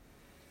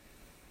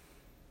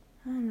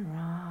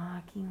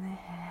 Unrocking the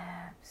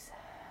hips.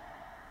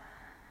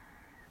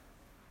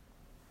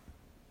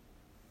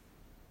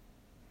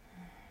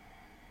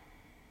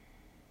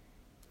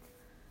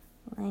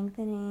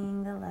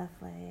 Lengthening the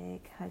left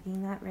leg,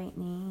 hugging that right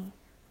knee,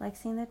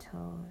 flexing the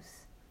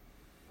toes,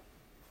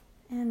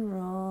 and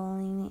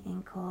rolling the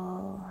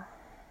ankle,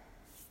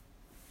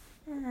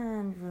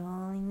 and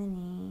rolling the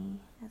knee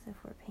as if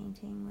we're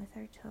painting with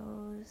our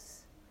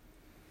toes.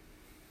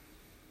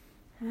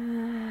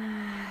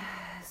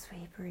 As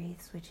we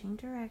breathe, switching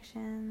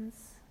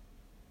directions.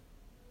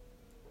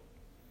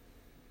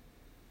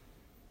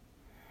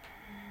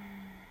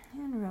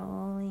 And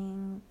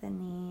rolling the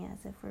knee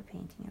as if we're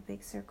painting a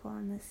big circle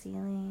on the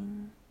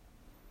ceiling.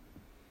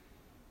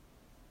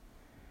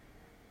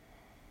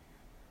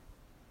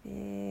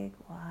 big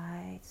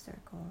wide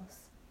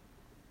circles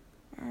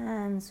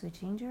and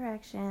switching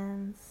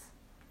directions.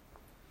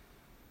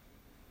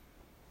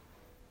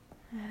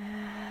 As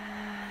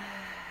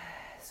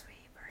we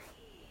breathe.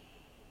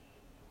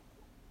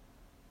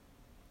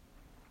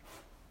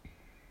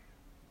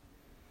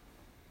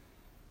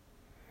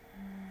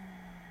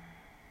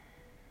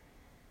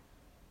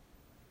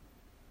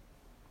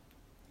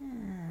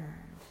 And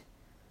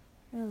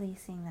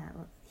releasing that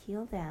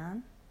heel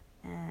down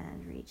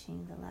and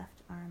reaching the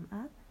left arm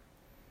up.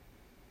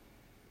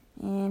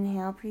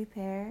 Inhale,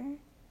 prepare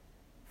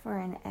for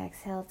an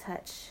exhale,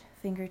 touch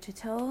finger to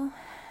toe.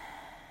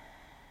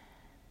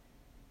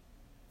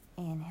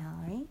 Inhale,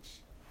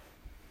 reach.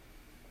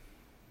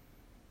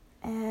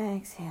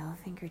 Exhale,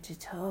 finger to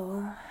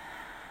toe.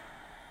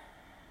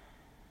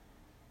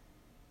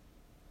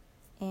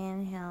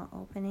 Inhale,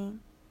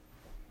 opening.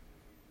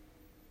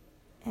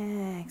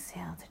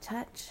 Exhale to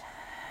touch.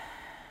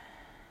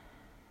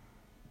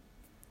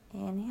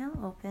 Inhale,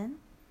 open.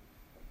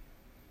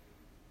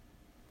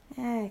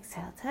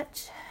 Exhale,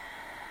 touch.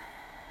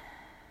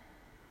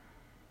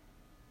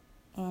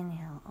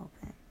 Inhale,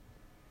 open.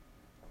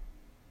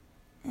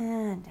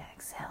 And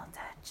exhale,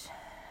 touch.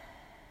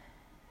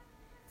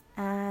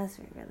 As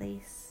we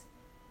release,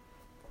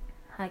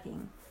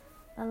 hugging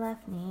the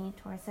left knee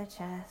towards the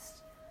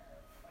chest,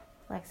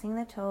 flexing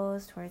the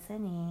toes towards the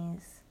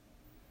knees.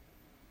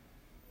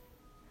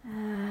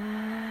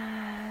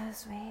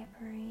 As we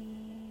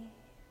breathe.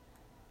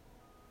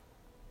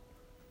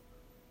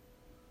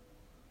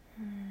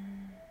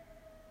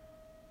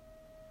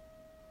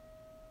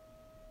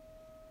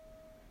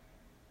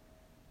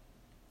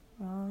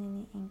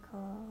 Rolling the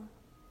ankle,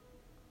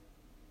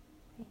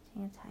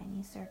 painting a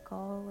tiny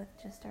circle with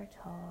just our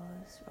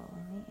toes,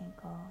 rolling the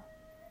ankle,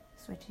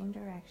 switching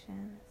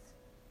directions,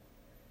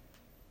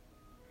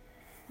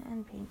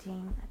 and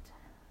painting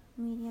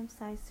a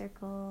medium-sized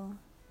circle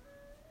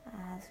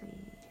as we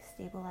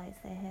stabilize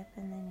the hip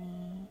and the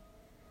knee,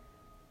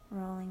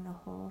 rolling the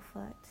whole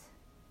foot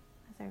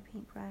with our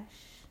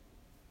paintbrush.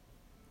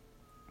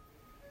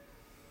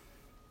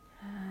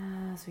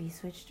 As we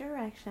switch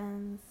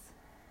directions,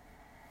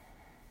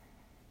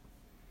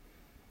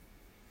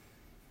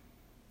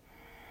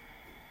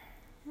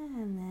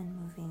 and then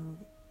moving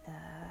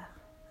the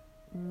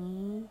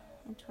knee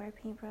into our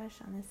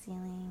paintbrush on the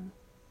ceiling,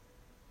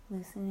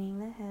 loosening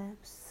the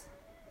hips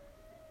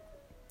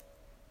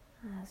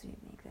as we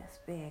make this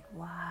big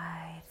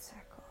wide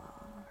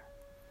circle.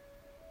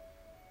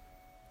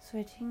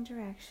 Switching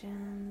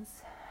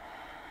directions.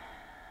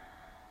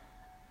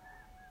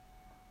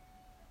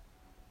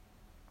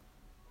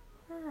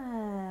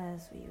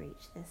 As we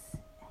reach this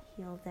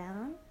heel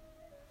down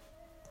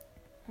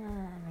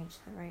and reach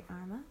the right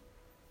arm up.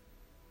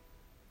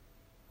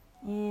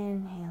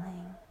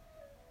 Inhaling.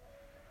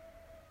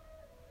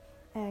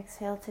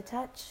 Exhale to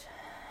touch,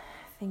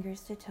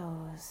 fingers to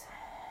toes.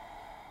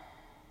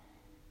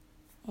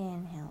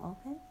 Inhale,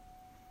 open.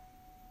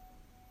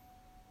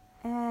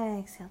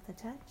 Exhale to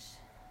touch,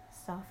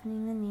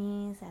 softening the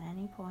knees at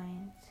any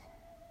point.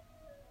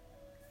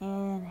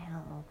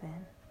 Inhale,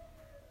 open.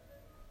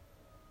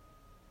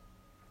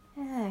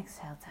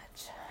 Exhale,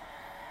 touch.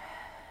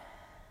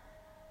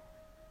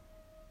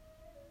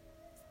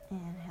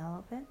 Inhale,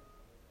 open.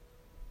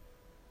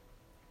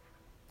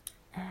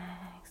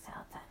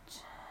 Exhale,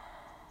 touch.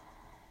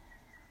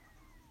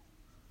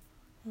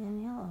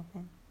 Inhale,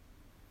 open.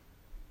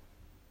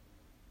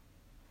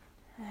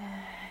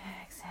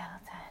 Exhale,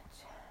 touch.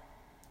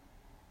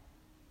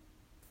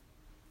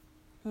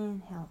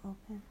 Inhale,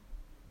 open.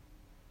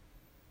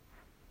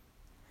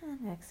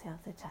 And exhale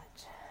to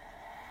touch.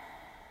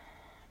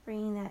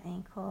 Bringing that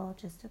ankle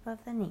just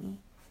above the knee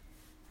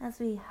as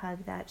we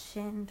hug that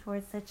shin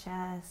towards the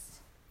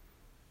chest.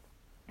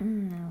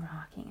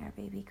 Rocking our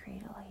baby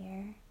cradle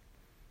here.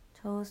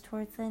 Toes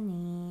towards the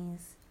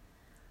knees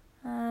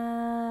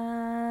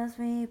as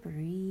we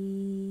breathe.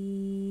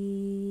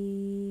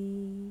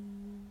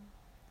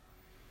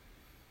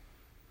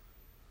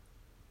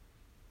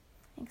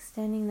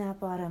 Extending that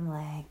bottom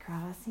leg,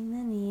 crossing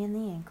the knee and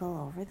the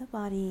ankle over the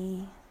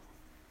body.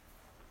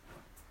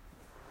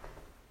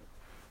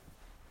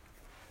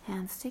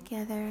 Hands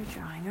together,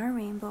 drawing our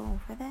rainbow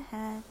over the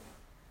head.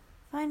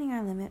 Finding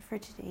our limit for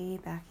today,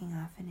 backing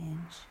off an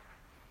inch.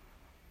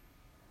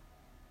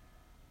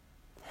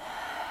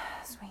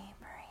 As we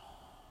breathe.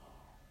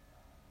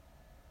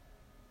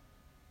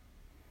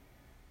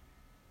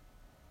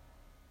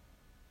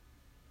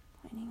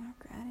 Finding our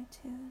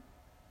gratitude.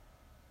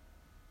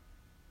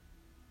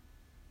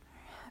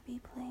 Our happy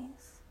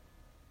place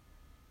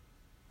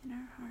in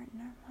our heart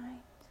and our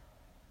mind.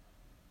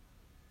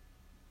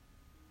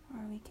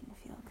 Where we can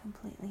feel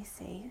completely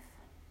safe.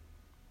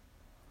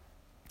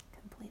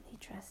 Completely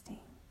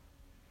trusting,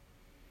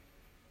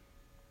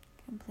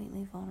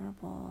 completely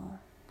vulnerable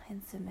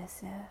and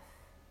submissive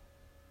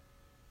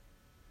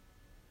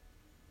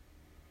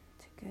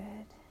to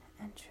good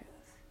and truth.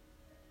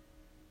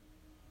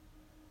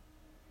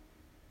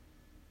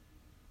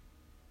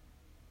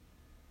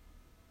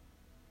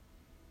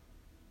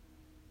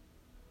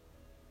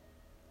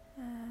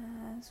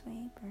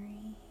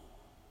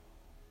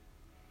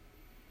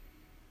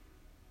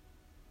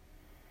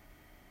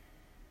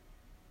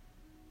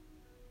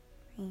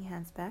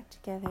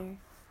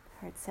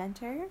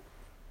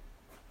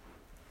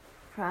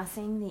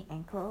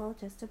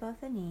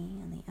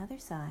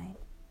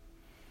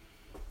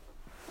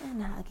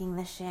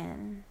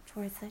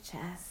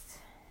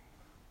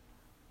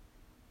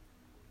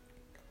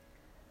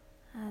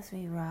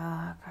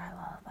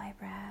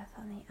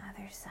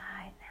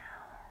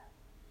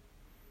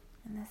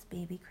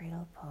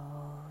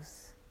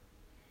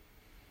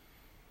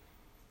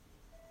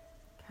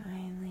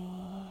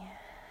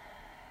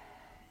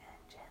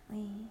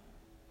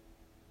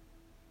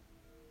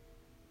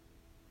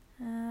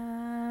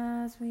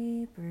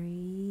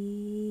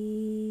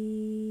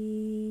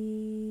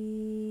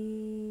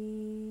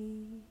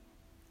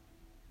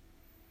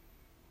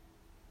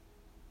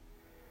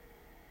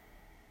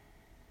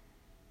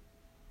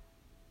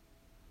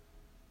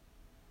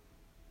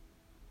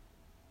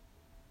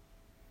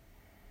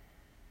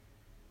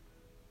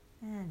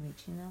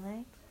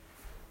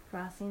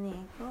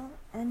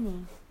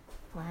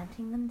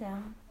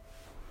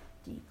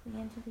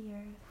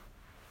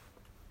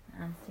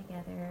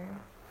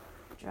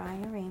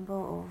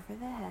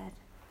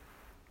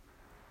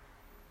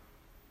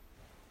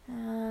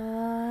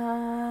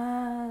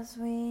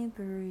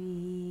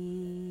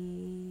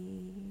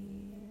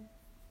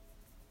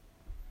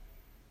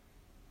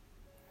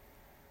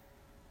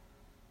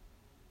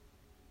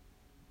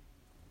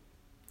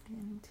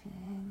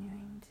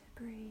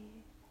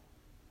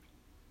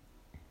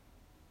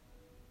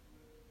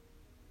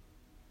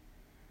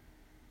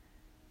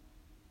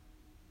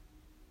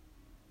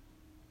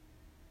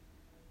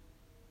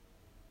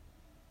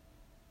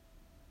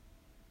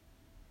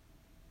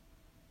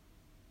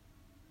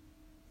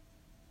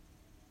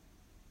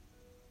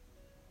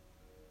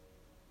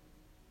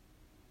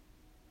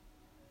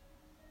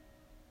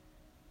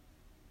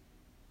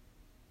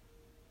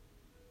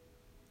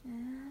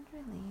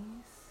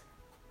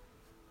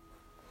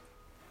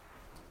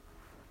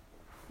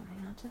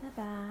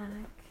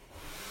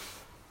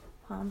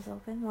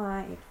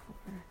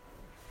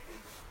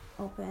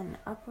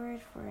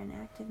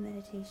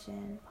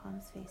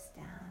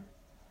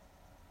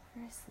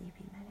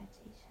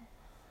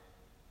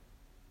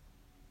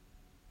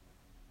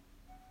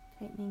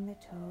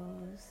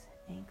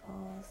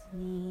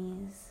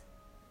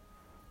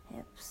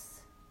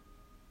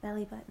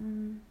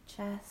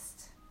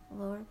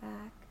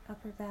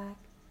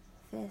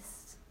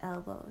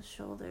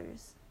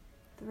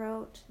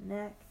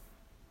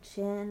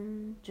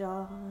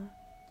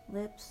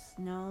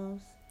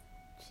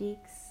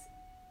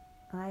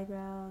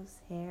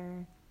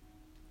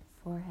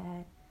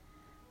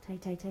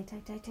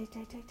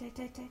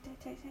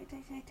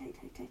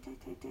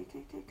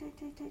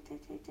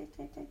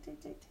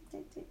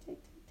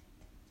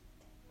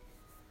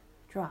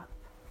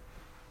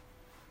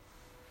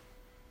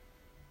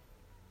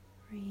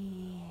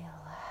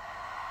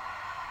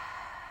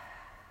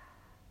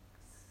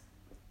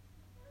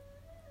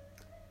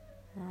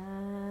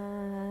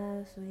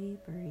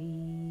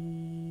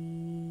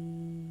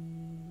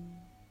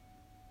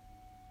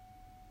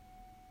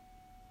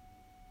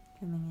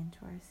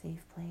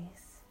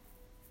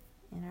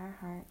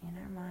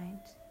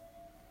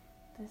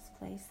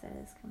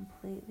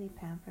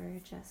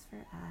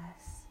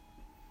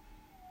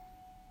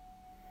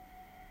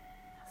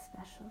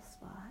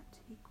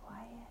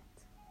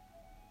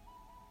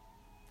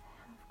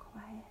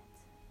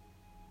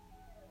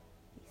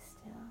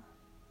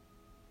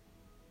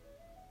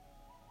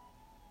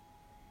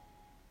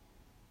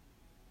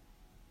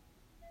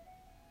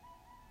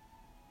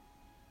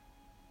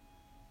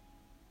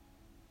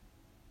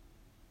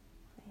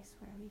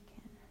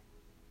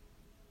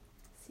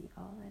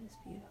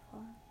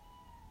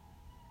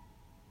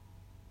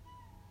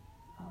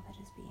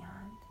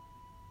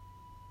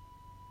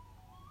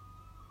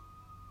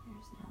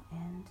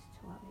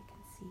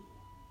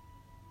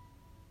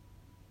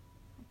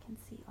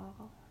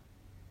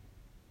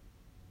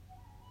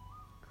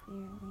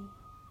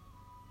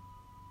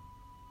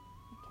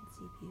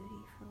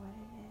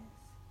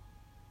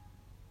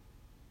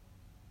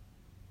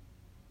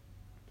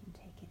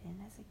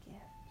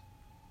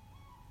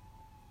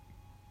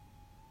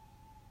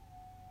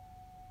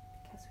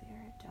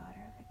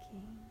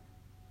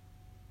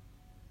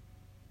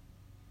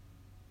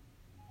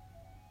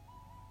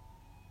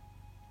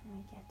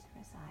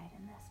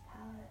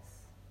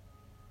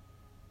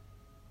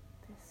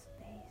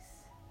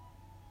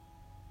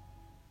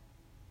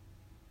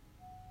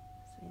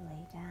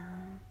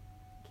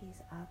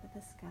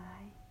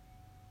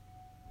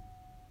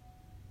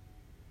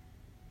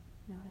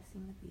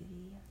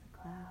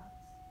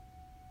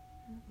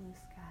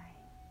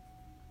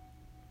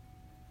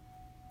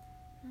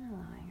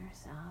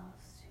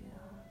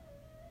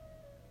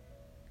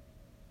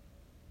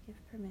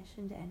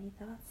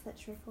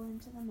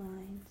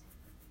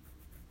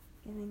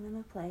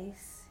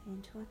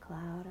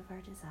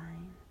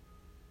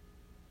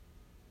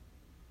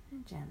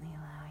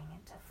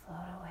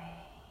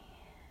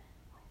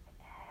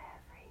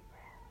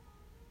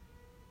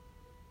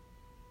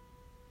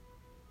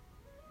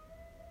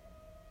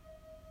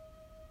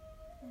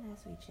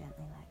 as we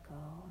gently let go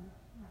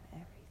of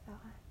every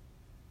thought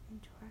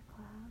into our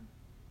cloud,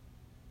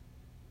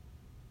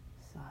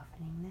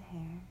 softening the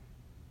hair,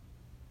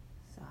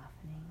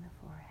 softening the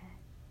forehead,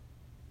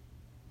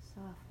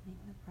 softening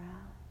the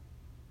brow,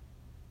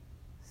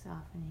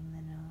 softening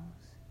the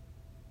nose,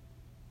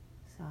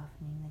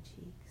 softening the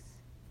cheeks,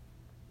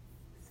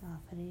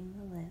 softening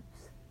the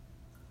lips,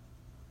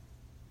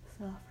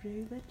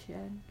 softening the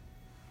chin,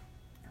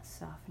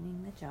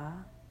 softening the jaw,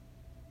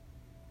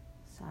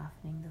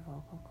 softening the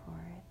vocal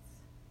cords,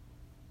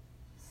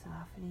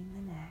 softening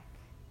the neck,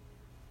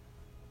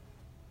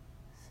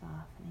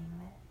 softening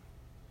the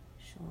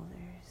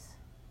shoulders,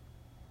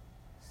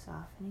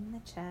 softening the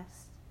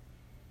chest,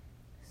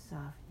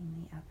 softening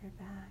the upper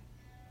back,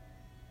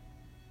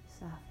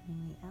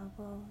 softening the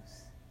elbows,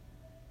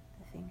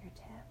 the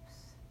fingertips.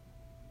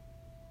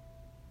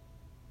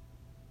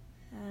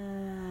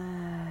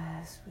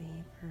 As we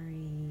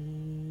breathe,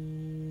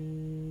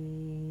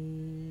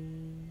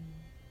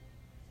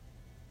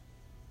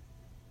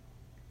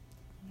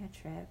 taking a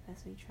trip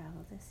as we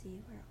travel to see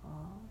where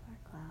all of our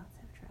clouds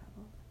have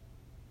traveled,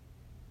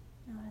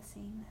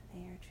 noticing that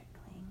they are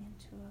trickling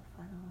into a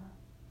funnel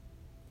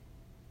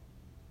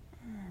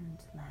and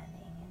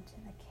landing into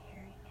the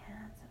caring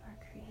hands of our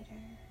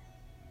Creator.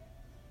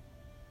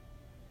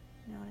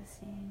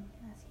 Noticing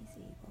as He's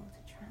able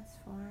to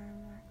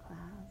transform our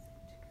clouds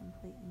into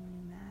completely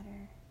new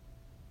matter,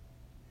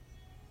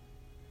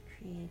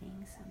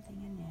 creating something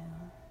anew,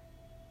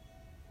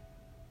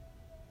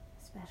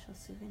 a special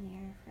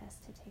souvenir for us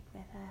to take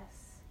with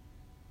us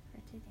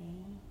for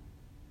today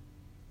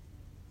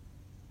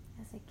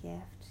as a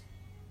gift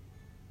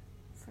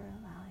for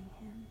allowing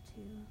Him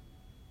to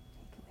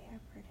take away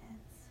our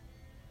burdens,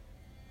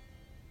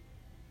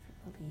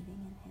 for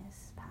believing in His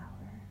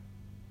power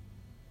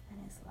and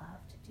His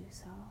love to do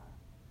so.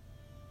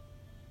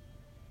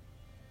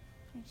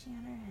 Reaching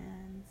out our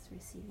hands,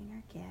 receiving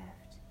our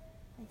gift,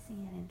 placing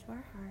it into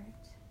our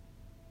heart.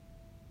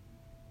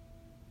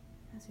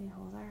 As we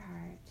hold our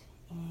heart,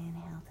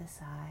 inhale to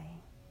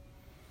sigh.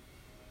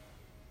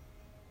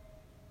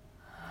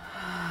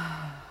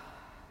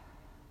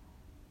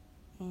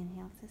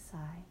 Inhale to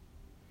sigh.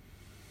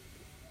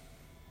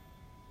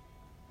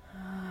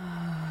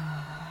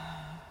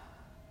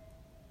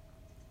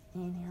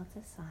 Inhale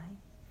to sigh.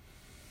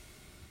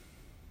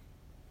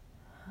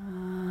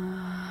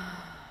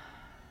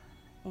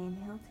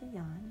 Inhale to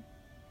yawn.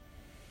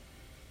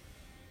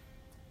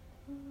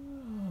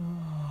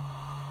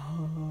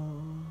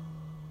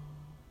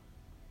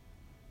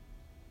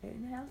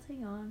 Inhale to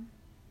yawn.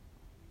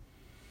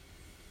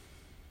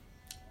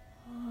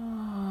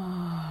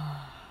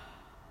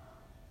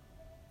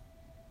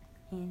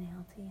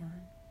 Inhale to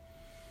yawn.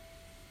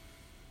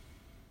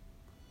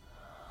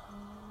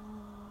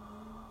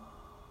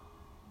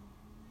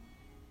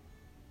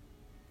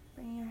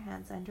 Bring your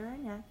hands under our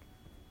neck.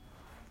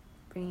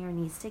 Bring your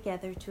knees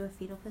together to a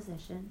fetal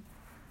position.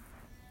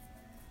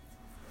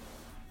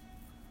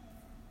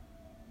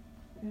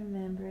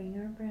 Remembering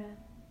our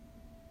breath.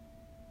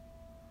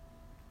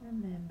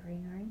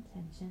 Remembering our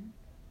intention.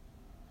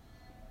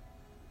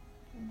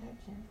 And our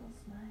gentle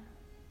smile.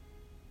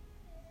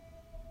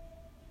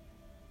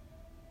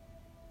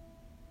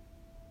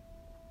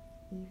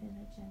 Even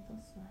a gentle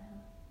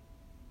smile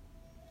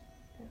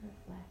that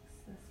reflects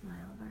the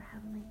smile of our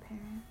Heavenly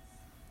Parents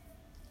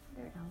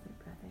and our elder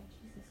brother,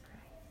 Jesus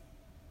Christ,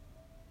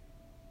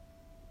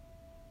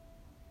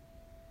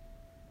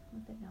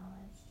 with the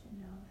knowledge to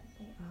know that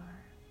they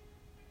are,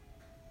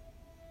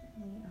 and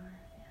we are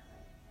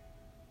family.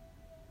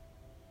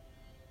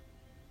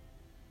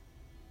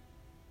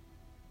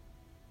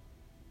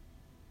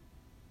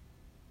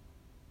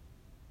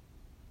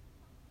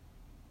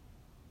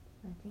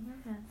 Letting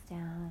our hands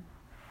down,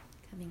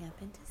 coming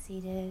up into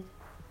seated.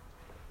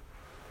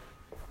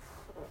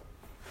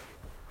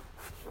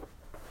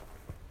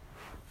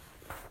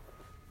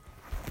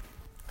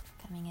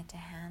 Coming into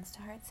hands to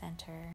heart center.